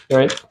from it,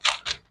 right?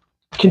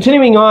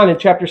 Continuing on in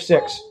chapter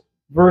 6,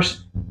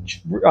 verse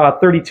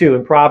 32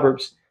 in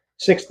Proverbs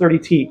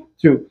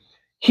 6:32.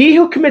 He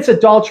who commits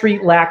adultery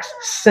lacks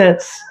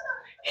sense.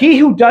 He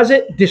who does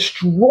it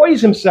destroys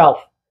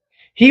himself.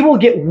 He will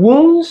get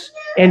wounds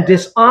and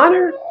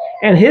dishonor,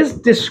 and his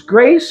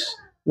disgrace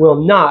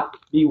will not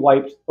be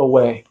wiped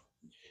away.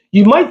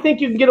 You might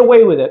think you can get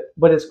away with it,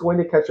 but it's going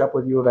to catch up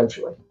with you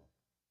eventually.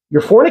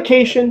 Your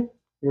fornication,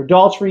 your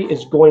adultery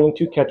is going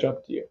to catch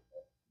up to you.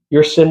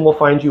 Your sin will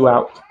find you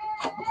out.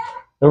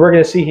 And we're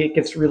going to see it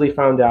gets really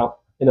found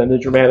out in a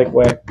dramatic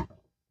way.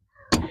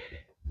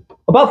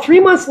 About 3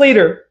 months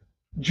later,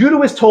 Judah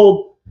was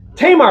told,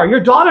 Tamar,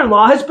 your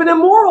daughter-in-law, has been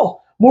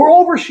immoral.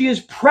 Moreover, she is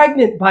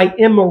pregnant by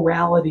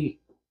immorality.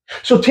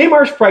 So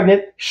Tamar's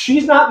pregnant.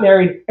 She's not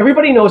married.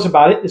 Everybody knows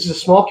about it. This is a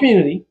small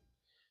community.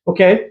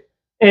 Okay?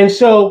 And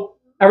so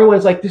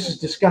everyone's like, this is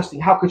disgusting.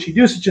 How could she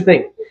do such a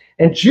thing?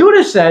 And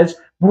Judah says,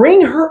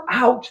 bring her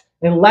out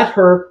and let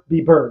her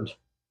be burned.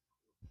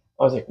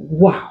 I was like,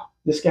 wow,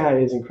 this guy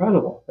is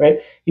incredible, right?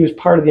 He was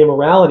part of the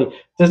immorality.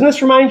 Doesn't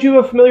this remind you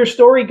of a familiar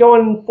story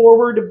going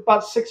forward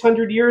about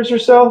 600 years or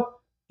so?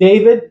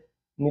 David,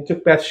 and he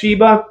took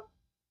Bathsheba,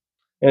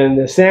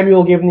 and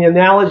Samuel gave him the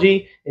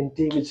analogy, and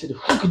David said,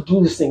 who could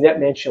do this thing? That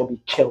man shall be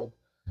killed.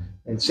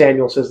 And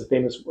Samuel says the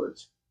famous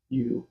words,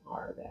 "You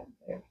are that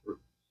man."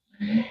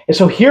 And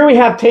so here we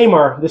have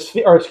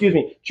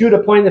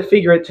Judah pointing the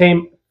finger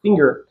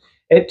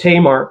at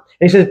Tamar.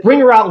 And he says, "Bring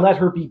her out and let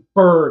her be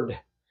burned."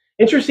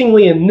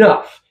 Interestingly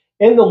enough,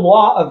 in the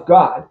law of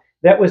God,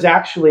 that was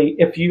actually,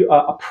 if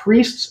a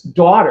priest's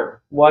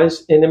daughter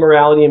was in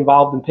immorality,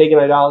 involved in pagan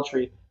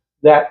idolatry,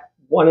 that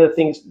one of the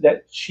things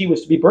that she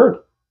was to be burned.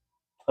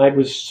 I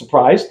was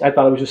surprised. I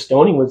thought it was just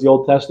stoning was the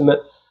Old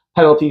Testament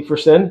penalty for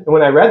sin. And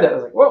when I read that, I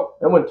was like, whoa,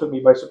 that one took me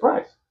by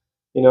surprise.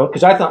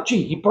 Because I thought,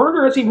 gee, he burned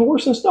her. It's even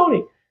worse than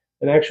stoning.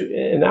 And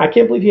I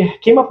can't believe he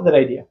came up with that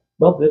idea.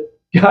 Well,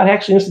 God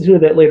actually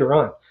instituted that later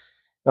on.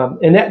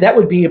 And that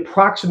would be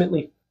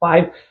approximately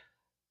a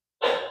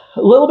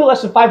little bit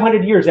less than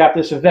 500 years after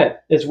this event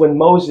is when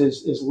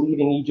Moses is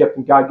leaving Egypt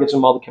and God gives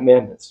him all the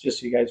commandments, just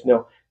so you guys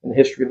know in the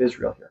history of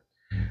Israel here.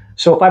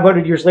 So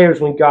 500 years later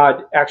is when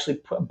God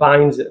actually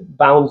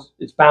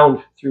it's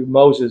bound through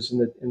Moses in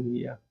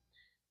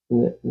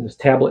the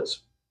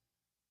tablets.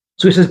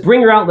 So he says,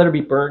 "Bring her out, let her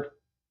be burned."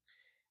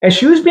 As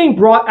she was being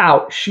brought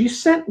out, she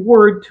sent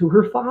word to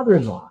her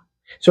father-in-law.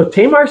 So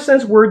Tamar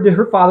sends word to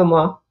her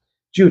father-in-law,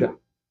 Judah.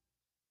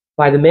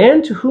 "By the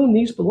man to whom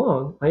these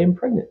belong, I am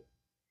pregnant."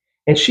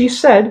 And she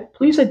said,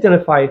 "Please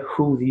identify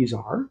who these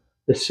are,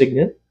 the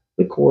signet,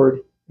 the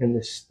cord, and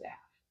the staff."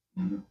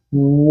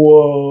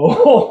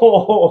 Whoa,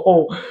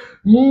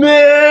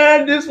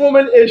 man, this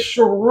woman is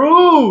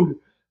shrewd.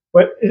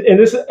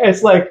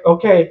 It's like,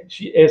 okay,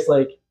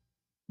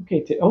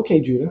 okay,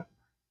 Judah,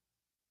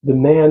 the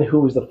man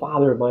who is the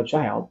father of my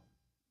child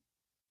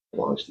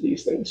belongs to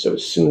these things. So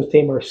as soon as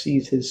Tamar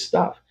sees his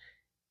stuff,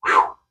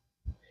 whew,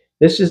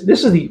 this is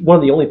one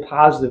of the only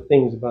positive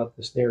things about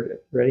this narrative.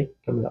 Ready?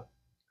 Coming up.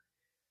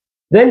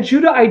 Then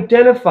Judah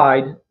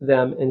identified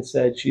them and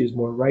said, "She is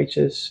more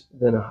righteous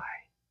than I,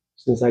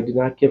 since I did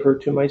not give her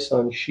to my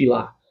son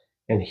Shelah,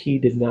 and he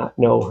did not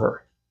know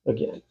her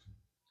again."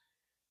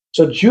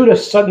 So Judah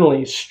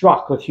suddenly is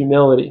struck with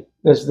humility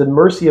as the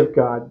mercy of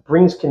God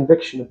brings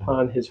conviction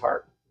upon his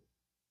heart.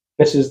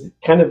 This is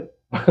kind of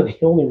one of the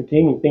only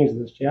redeeming things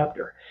in this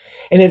chapter.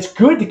 And it's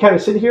good to kind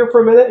of sit here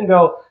for a minute and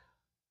go,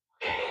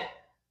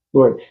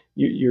 Lord,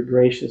 you're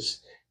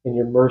gracious and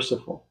you're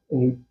merciful,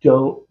 and you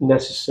don't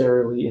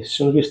necessarily, as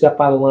soon as we step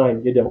out of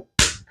line, you don't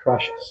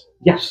crush us.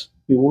 Yes,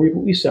 we will reap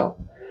what we sow.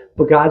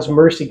 But God's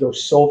mercy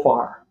goes so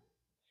far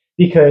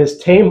because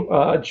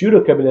Judah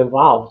could have been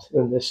involved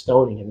in this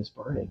stoning and this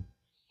burning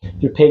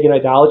through pagan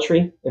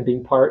idolatry and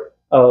being part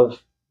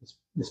of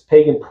this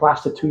pagan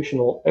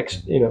prostitutional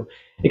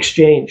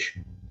exchange.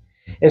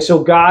 And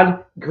so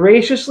God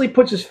graciously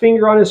puts his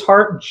finger on his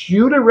heart.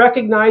 Judah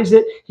recognized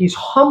it. He's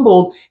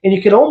humbled. And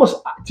you can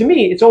almost, to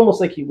me, it's almost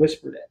like he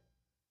whispered it.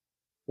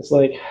 It's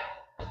like,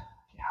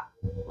 yeah,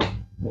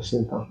 the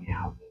sin found me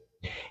out.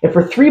 And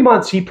for 3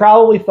 months, he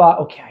probably thought,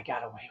 okay, I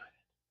got away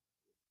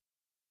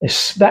with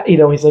it.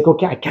 He's like,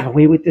 okay, I got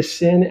away with this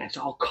sin. It's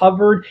all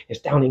covered. It's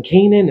down in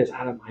Canaan. It's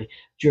out of my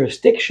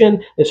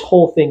jurisdiction. This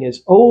whole thing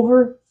is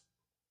over.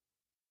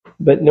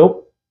 But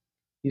nope,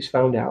 he's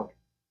found out.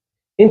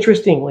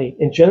 Interestingly,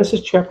 in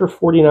Genesis chapter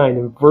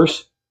 49,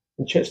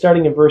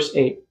 starting in verse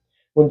 8,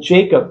 when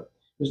Jacob,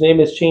 whose name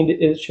is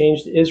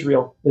changed to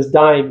Israel, is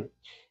dying,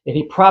 and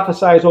he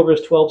prophesies over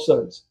his 12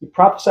 sons. He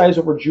prophesies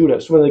over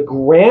Judah. So one of the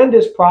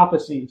grandest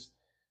prophecies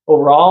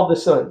over all the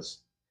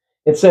sons.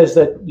 It says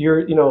that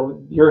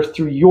you're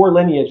through your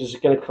lineage is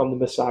going to come the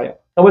Messiah.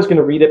 I was going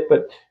to read it,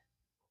 but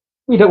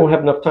we don't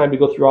have enough time to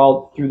go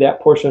through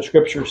that portion of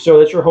Scripture. So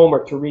that's your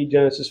homework to read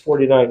Genesis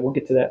 49. We'll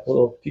get to that in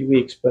a few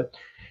weeks. But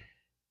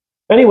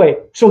anyway,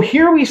 so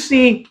here we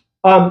see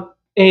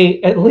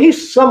at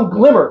least some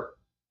glimmer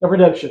of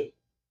redemption,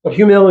 of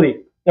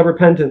humility, of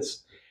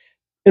repentance.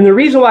 And the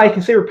reason why I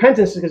can say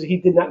repentance is because he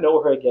did not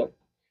know her again.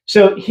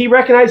 So he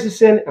recognized his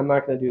sin. I'm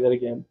not going to do that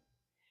again.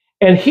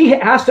 And he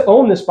has to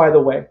own this, by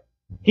the way.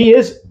 He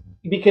is,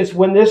 because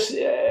what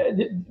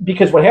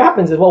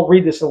happens is, we'll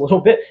read this in a little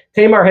bit.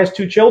 Tamar has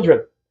 2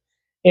 children,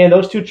 and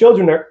those 2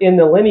 children are in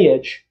the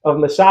lineage of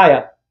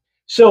Messiah.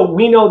 So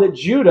we know that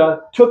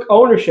Judah took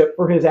ownership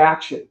for his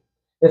action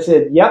and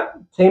said, yep,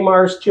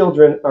 Tamar's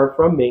children are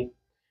from me,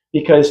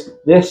 because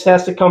this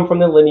has to come from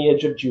the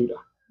lineage of Judah.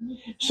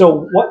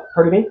 So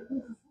pardon me?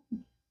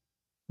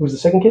 Who was the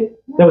second kid?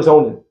 That was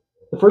Onan.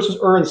 The first was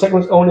the second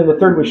was Onan, the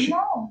third was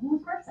No, who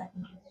was first?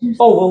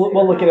 Oh,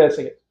 we'll look at that in a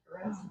second.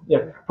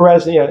 Yeah,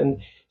 Perez, yeah,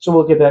 and so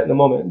we'll get that in a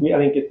moment. I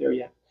didn't get there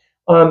yet.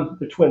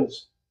 They're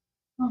twins.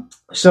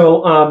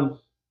 So, I'm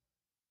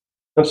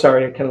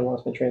sorry, I kind of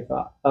lost my train of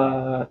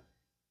thought.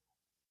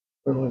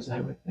 Where was I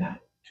with that?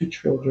 2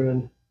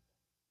 children.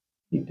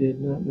 He did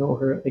not know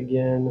her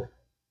again.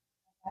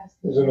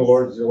 It was in the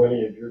Lord's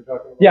lineage you're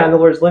talking about? Yeah, in the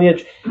Lord's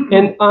lineage.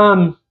 And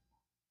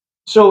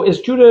so is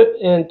Judah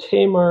and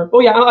Tamar. Oh,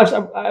 yeah,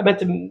 I meant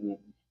to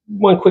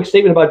one quick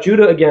statement about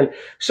Judah again.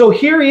 So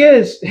here he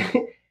is.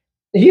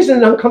 He's in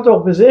an uncomfortable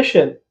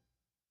position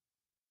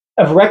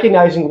of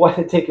recognizing what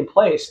had taken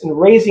place and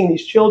raising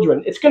these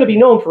children. It's going to be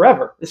known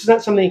forever. This is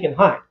not something he can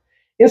hide.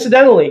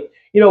 Incidentally,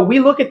 we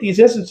look at these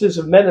instances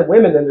of men and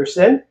women and their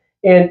sin,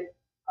 and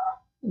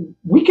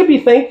we could be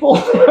thankful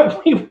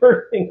that we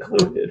were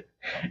included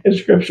in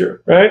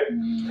Scripture, right?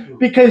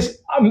 Because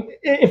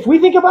if we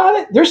think about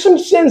it, there's some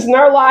sins in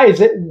our lives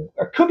that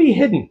could be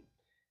hidden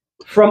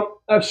from,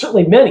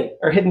 certainly many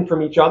are hidden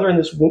from each other in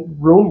this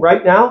room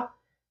right now.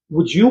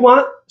 Would you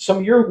want some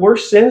of your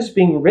worst sins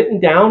being written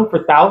down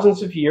for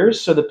thousands of years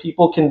so that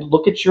people can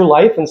look at your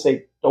life and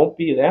say, don't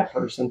be that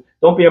person.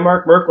 Don't be a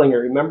Mark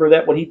Merklinger. Remember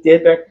that, what he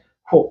did back?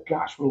 Oh,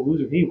 gosh, what a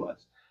loser he was.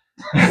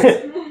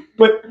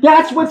 But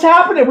that's what's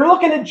happening. We're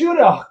looking at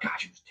Judah. Oh,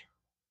 gosh, it was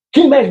terrible.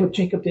 Can you imagine what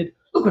Jacob did?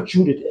 Look what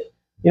Judah did.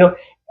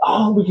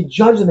 We could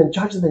judge them and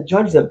judge them and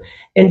judge them.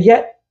 And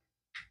yet,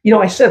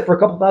 I said for a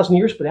couple thousand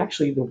years, but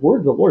actually the word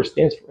of the Lord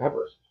stands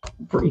forever.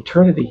 For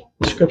eternity,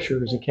 the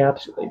Scripture is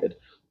encapsulated.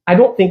 I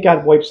don't think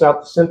God wipes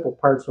out the sinful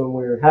parts when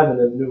we're in heaven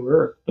and new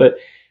earth, but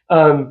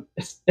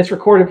it's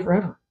recorded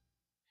forever.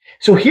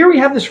 So here we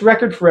have this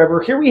record forever.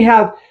 Here we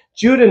have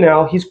Judah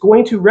now. He's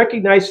going to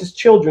recognize his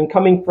children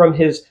coming from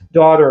his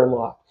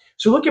daughter-in-law.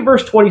 So look at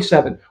verse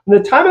 27. When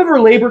the time of her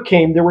labor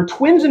came, there were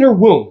twins in her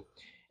womb.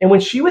 And when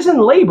she was in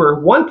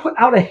labor, one put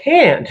out a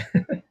hand.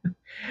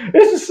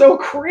 This is so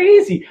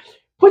crazy.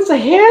 Puts a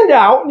hand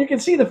out, and you can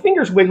see the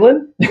fingers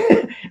wiggling.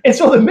 And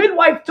so the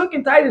midwife took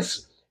and tied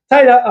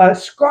a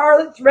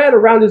scarlet thread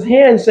around his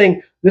hand,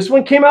 saying, this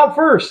one came out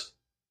first.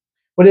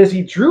 But as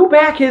he drew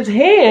back his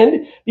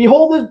hand,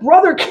 behold, his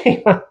brother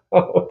came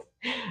out.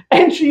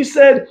 And she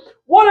said,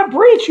 what a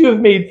breach you have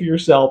made for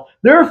yourself.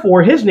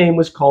 Therefore, his name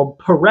was called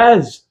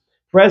Perez.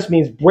 Perez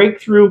means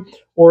breakthrough,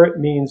 or it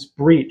means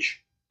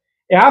breach.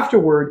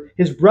 Afterward,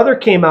 his brother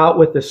came out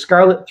with the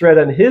scarlet thread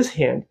on his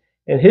hand,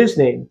 and his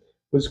name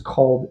was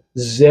called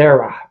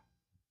Zerah.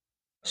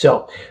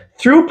 So,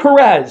 through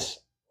Perez,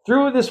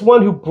 through this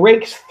one who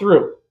breaks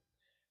through,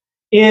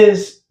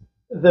 is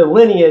the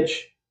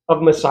lineage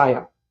of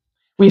Messiah.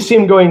 We see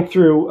him going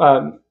through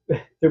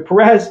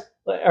Perez.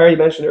 I already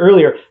mentioned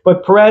earlier,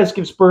 but Perez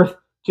gives birth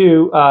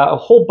to a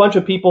whole bunch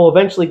of people,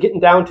 eventually getting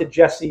down to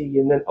Jesse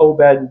and then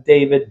Obed and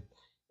David.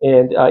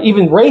 And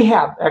even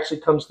Rahab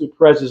actually comes through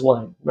Perez's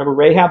line. Remember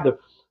Rahab,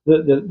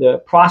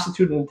 the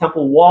prostitute in the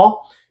temple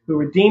wall, who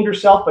redeemed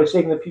herself by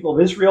saving the people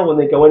of Israel when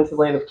they go into the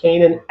land of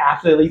Canaan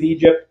after they leave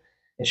Egypt.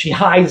 And she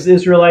hides the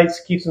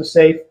Israelites, keeps them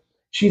safe.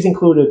 She's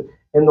included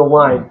in the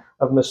line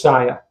of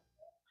Messiah.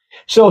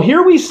 So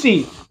here we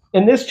see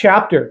in this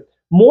chapter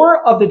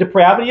more of the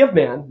depravity of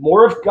man,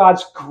 more of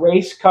God's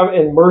grace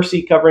and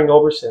mercy covering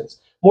over sins,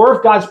 more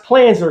of God's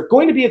plans that are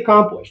going to be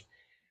accomplished.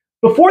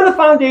 Before the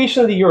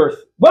foundation of the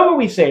earth, when were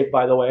we saved,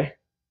 by the way,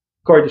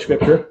 according to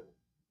Scripture?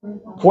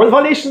 Before the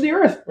foundation of the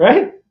earth,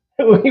 right?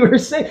 We were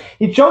saved.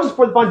 He chose us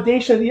for the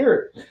foundation of the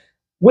earth.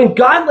 When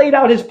God laid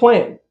out his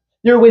plan,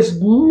 there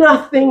was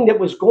nothing that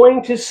was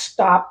going to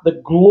stop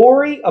the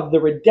glory of the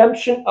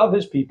redemption of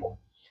his people.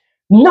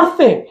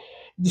 Nothing.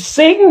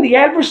 Satan, the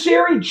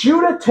adversary,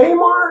 Judah,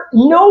 Tamar,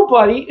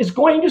 nobody is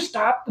going to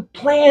stop the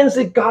plans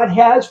that God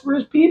has for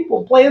his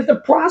people, plans to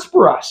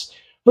prosper us.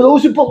 For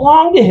those who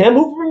belong to him,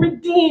 who've been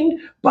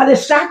redeemed by the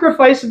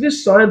sacrifice of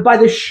his son, by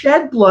the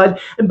shed blood,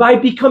 and by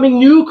becoming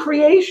new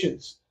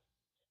creations.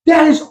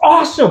 That is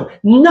awesome.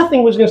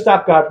 Nothing was going to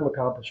stop God from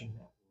accomplishing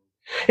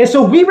that. And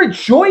so we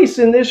rejoice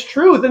in this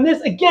truth. And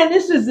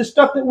this is the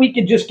stuff that we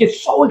can just get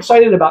so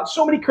excited about.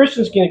 So many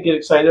Christians can get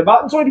excited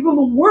about. And so many people in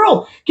the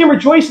world can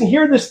rejoice and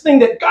hear this thing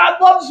that God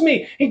loves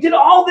me. He did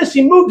all this.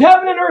 He moved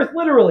heaven and earth,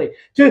 literally,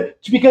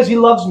 because he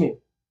loves me.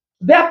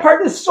 That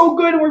part is so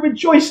good and we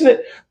rejoice in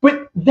it.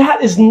 But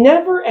that is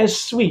never as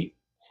sweet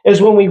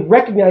as when we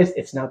recognize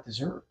it's not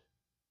deserved.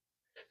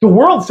 The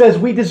world says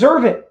we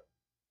deserve it.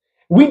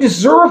 We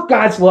deserve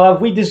God's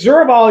love. We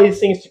deserve all these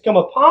things to come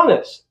upon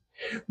us.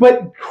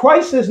 But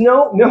Christ says,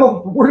 no,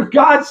 the Word of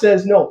God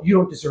says, no, you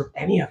don't deserve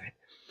any of it.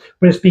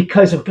 But it's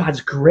because of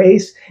God's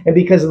grace and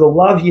because of the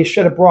love he has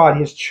shed abroad, he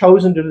has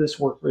chosen to do this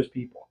work for his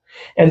people.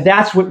 And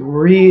that's what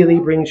really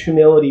brings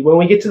humility. When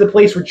we get to the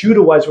place where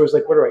Judah was, where it's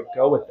like, where do I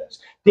go with this?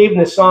 David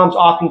in the Psalms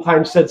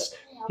oftentimes said,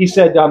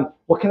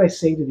 what can I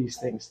say to these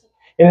things?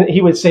 And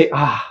he would say,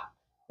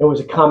 it was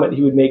a comment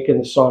he would make in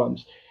the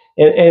Psalms.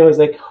 And it was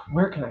like,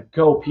 where can I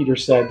go, Peter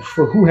said,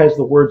 for who has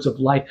the words of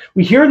life?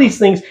 We hear these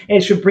things, and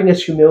it should bring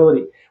us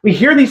humility. We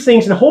hear these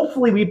things, and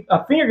hopefully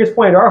a finger gets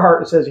pointed at our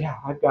heart and says, yeah,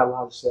 I've got a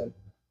lot of sin.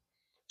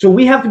 So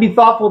we have to be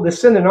thoughtful of the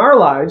sin in our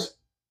lives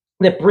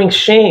that brings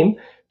shame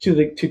to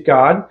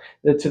God,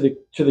 to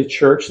the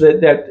church,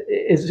 that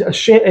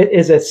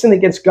is a sin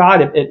against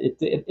God. It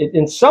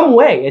in some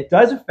way, it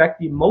does affect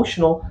the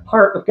emotional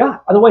heart of God.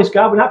 Otherwise,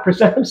 God would not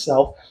present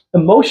himself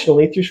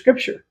emotionally through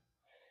Scripture.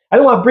 I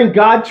don't want to bring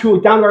God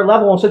down to our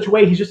level in such a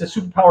way he's just a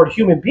superpowered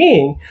human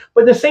being.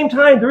 But at the same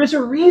time, there is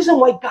a reason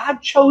why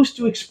God chose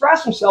to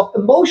express himself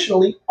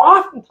emotionally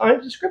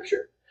oftentimes in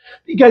Scripture.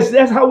 Because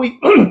that's how we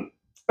can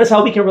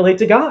relate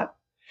to God.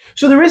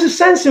 So there is a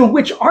sense in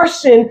which our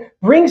sin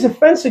brings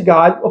offense to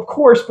God, of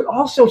course, but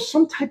also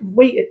some type of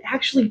way it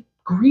actually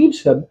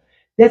grieves him,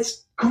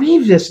 that's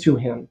grievous to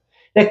him,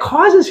 that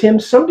causes him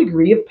some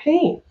degree of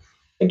pain.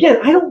 Again,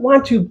 I don't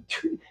want to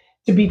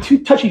be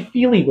too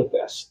touchy-feely with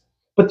this.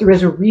 But there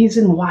is a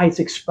reason why it's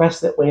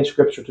expressed that way in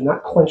Scripture, to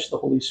not quench the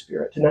Holy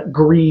Spirit, to not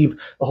grieve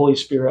the Holy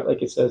Spirit,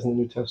 like it says in the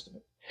New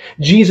Testament.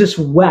 Jesus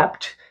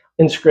wept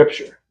in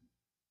Scripture.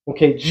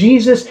 Okay,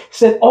 Jesus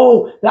said,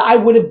 oh, that I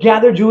would have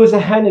gathered you as a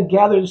hen and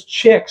gathered as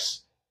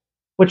chicks,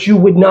 but you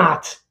would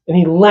not. And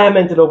he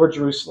lamented over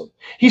Jerusalem.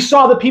 He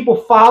saw the people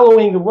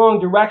following the wrong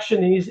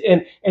direction,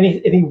 and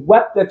he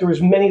wept that there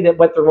was many that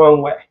went the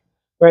wrong way.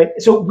 Right?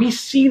 So we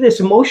see this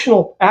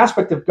emotional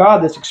aspect of God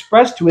that's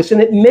expressed to us, and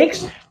it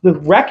makes the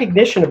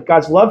recognition of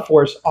God's love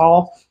for us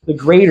all the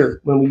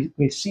greater when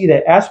we see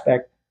that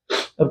aspect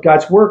of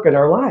God's work in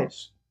our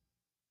lives.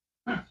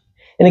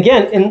 And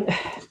again,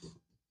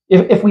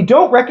 if we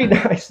don't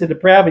recognize the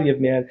depravity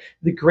of man,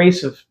 the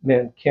grace of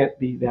man can't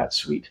be that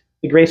sweet.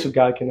 The grace of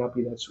God cannot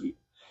be that sweet.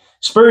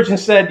 Spurgeon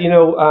said,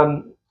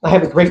 I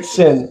have a great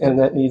sin, and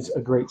that needs a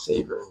great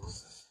Savior.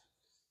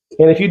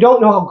 And if you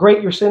don't know how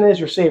great your sin is,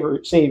 your Savior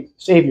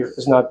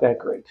is not that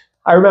great.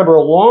 I remember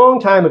a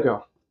long time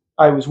ago,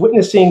 I was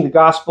witnessing the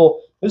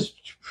gospel. This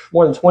was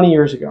more than 20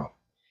 years ago.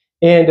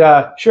 And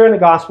sharing the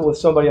gospel with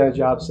somebody on a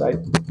job site.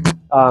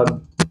 A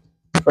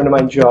friend of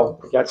mine, Joe,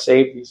 got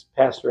saved. He's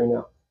pastoring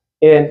now.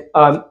 And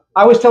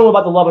I was telling him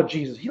about the love of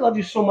Jesus. He loved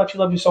you so much. He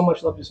loved you so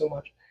much. He loved you so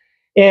much.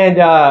 And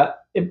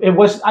it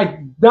was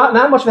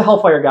not much of a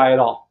hellfire guy at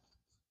all.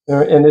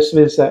 And this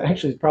was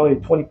actually probably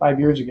 25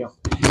 years ago.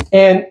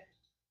 And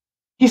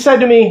he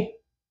said to me,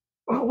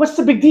 what's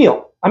the big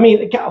deal? I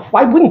mean,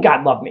 why wouldn't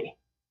God love me?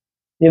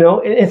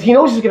 And he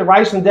knows he's going to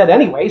rise from the dead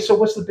anyway, so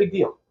what's the big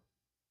deal?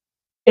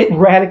 It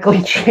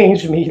radically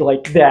changed me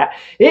like that.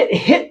 It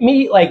hit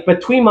me like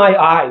between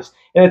my eyes.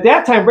 And at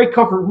that time, Ray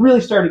Comfort really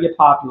started to get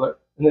popular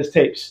in his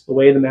tapes, The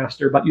Way of the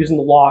Master, about using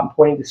the law and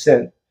pointing to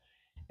sin.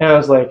 And I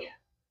was like,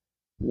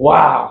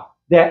 wow,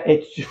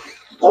 it just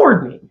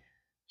floored me.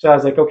 So I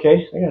was like,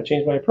 okay, I got to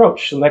change my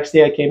approach. So the next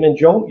day I came in,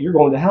 Joe, you're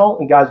going to hell,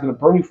 and God's going to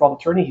burn you for all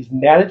eternity. He's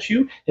mad at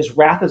you. His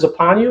wrath is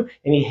upon you,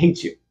 and he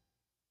hates you.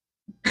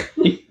 I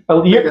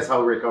think that's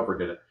how Ray Comfort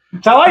did it.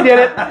 That's how I did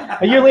it.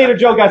 A year later,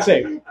 Joe got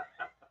saved.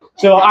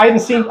 So I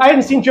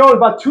hadn't seen Joe in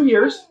about 2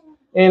 years,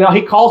 and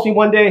he calls me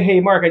one day, hey,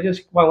 Mark, I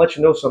just want to let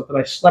you know something.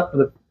 I slept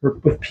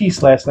with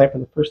peace last night for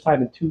the first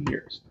time in 2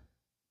 years.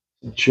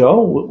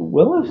 Joe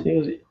Willis? He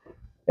goes,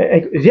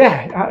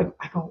 yeah.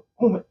 I go,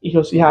 oh my. He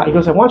goes, yeah. He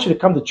goes, I want you to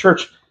come to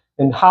church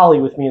in Holly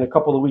with me in a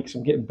couple of weeks.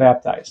 I'm getting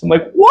baptized. I'm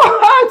like,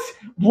 what?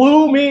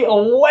 Blew me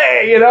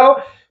away,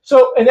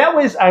 So, and that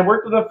was, I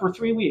worked with him for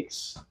 3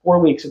 weeks, 4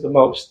 weeks at the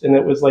most. And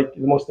it was like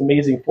the most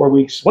amazing 4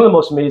 weeks. One of the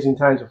most amazing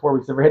times of 4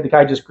 weeks I've ever had. The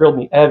guy just grilled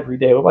me every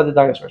day. What about the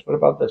dinosaurs? What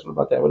about this? What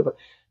about that? What about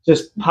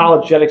just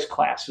apologetics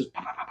classes?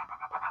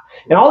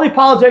 And all the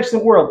apologetics in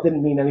the world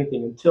didn't mean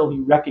anything until he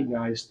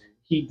recognized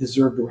he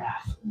deserved the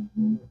wrath.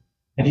 Mm-hmm.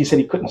 And he said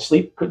he couldn't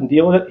sleep, couldn't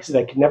deal with it. He said,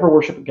 I could never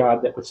worship a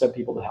God that would send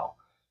people to hell.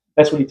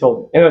 That's what he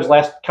told me. And it was the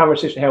last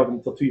conversation I had with him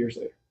until 2 years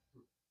later.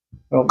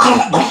 Well,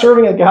 you're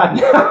serving a God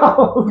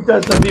now who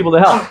does send people to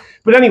hell.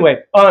 But anyway,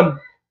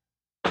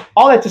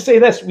 all that to say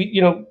this,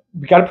 we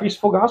got to preach the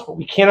full gospel.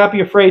 We cannot be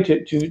afraid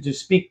to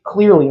speak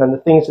clearly on the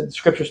things that the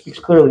Scripture speaks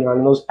clearly on,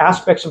 and those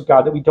aspects of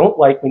God that we don't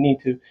like, we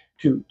need to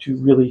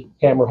really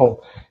hammer home.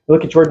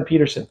 Look at Jordan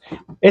Peterson.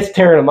 It's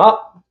tearing him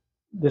up,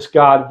 this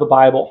God of the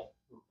Bible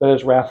that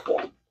is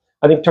wrathful.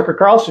 I think Tucker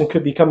Carlson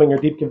could be coming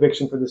under deep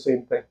conviction for the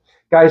same thing.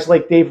 Guys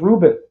like Dave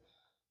Rubin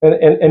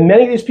and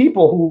many of these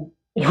people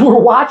who are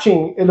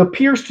watching, it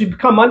appears to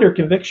come under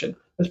conviction.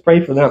 Let's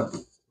pray for them.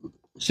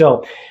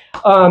 So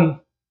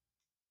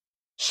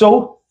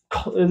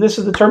this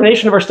is the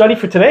termination of our study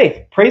for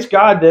today. Praise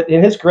God that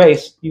in His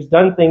grace, He's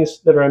done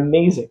things that are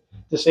amazing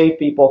to save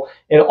people,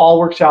 and it all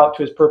works out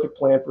to His perfect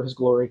plan for His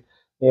glory,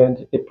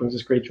 and it brings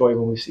us great joy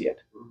when we see it.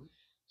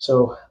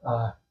 So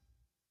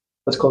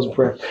let's close in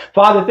prayer.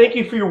 Father, thank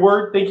you for your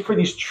word. Thank you for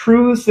these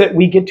truths that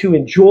we get to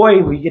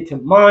enjoy, we get to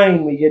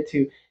mine, we get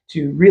to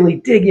really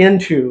dig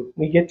into.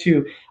 We get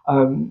to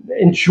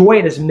enjoy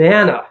it as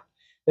manna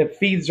that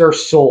feeds our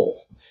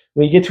soul.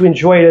 We get to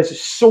enjoy it as a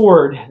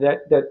sword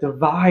that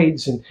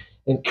divides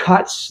and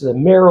cuts the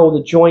marrow,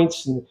 the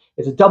joints, and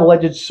it's a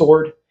double-edged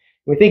sword.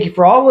 We thank you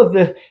for all of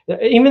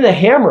even the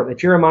hammer that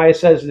Jeremiah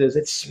says it is.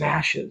 It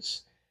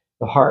smashes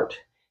the heart.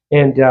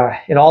 And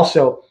it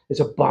also is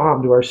a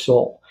balm to our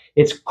soul.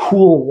 It's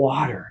cool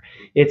water.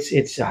 You're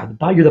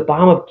the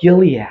balm of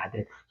Gilead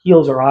that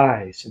heals our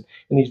eyes,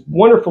 and these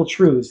wonderful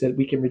truths that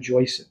we can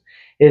rejoice in.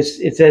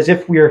 It's as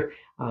if we're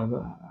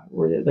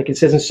like it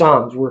says in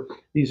Psalms, we're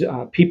these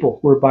people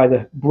who are by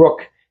the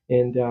brook,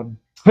 and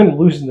I'm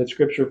losing that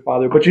scripture,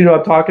 Father, but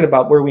I'm talking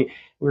about where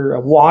we're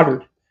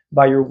watered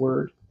by your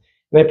word.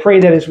 And I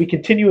pray that as we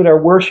continue in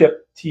our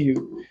worship to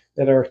you,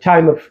 that our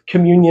time of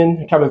communion,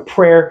 our time of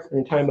prayer,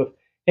 and time of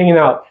hanging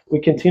out, we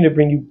continue to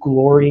bring you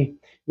glory.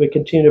 We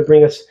continue to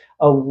bring us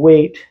a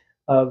weight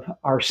of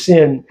our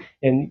sin,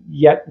 and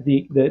yet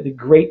the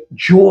great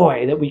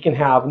joy that we can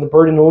have, and the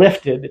burden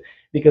lifted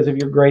because of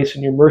your grace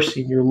and your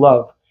mercy and your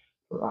love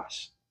for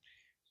us.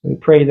 So we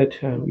pray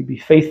that we be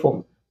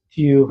faithful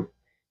to you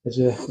as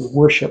a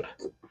worship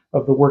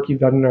of the work you've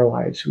done in our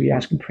lives. We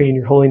ask and pray in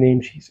your holy name,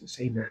 Jesus.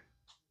 Amen.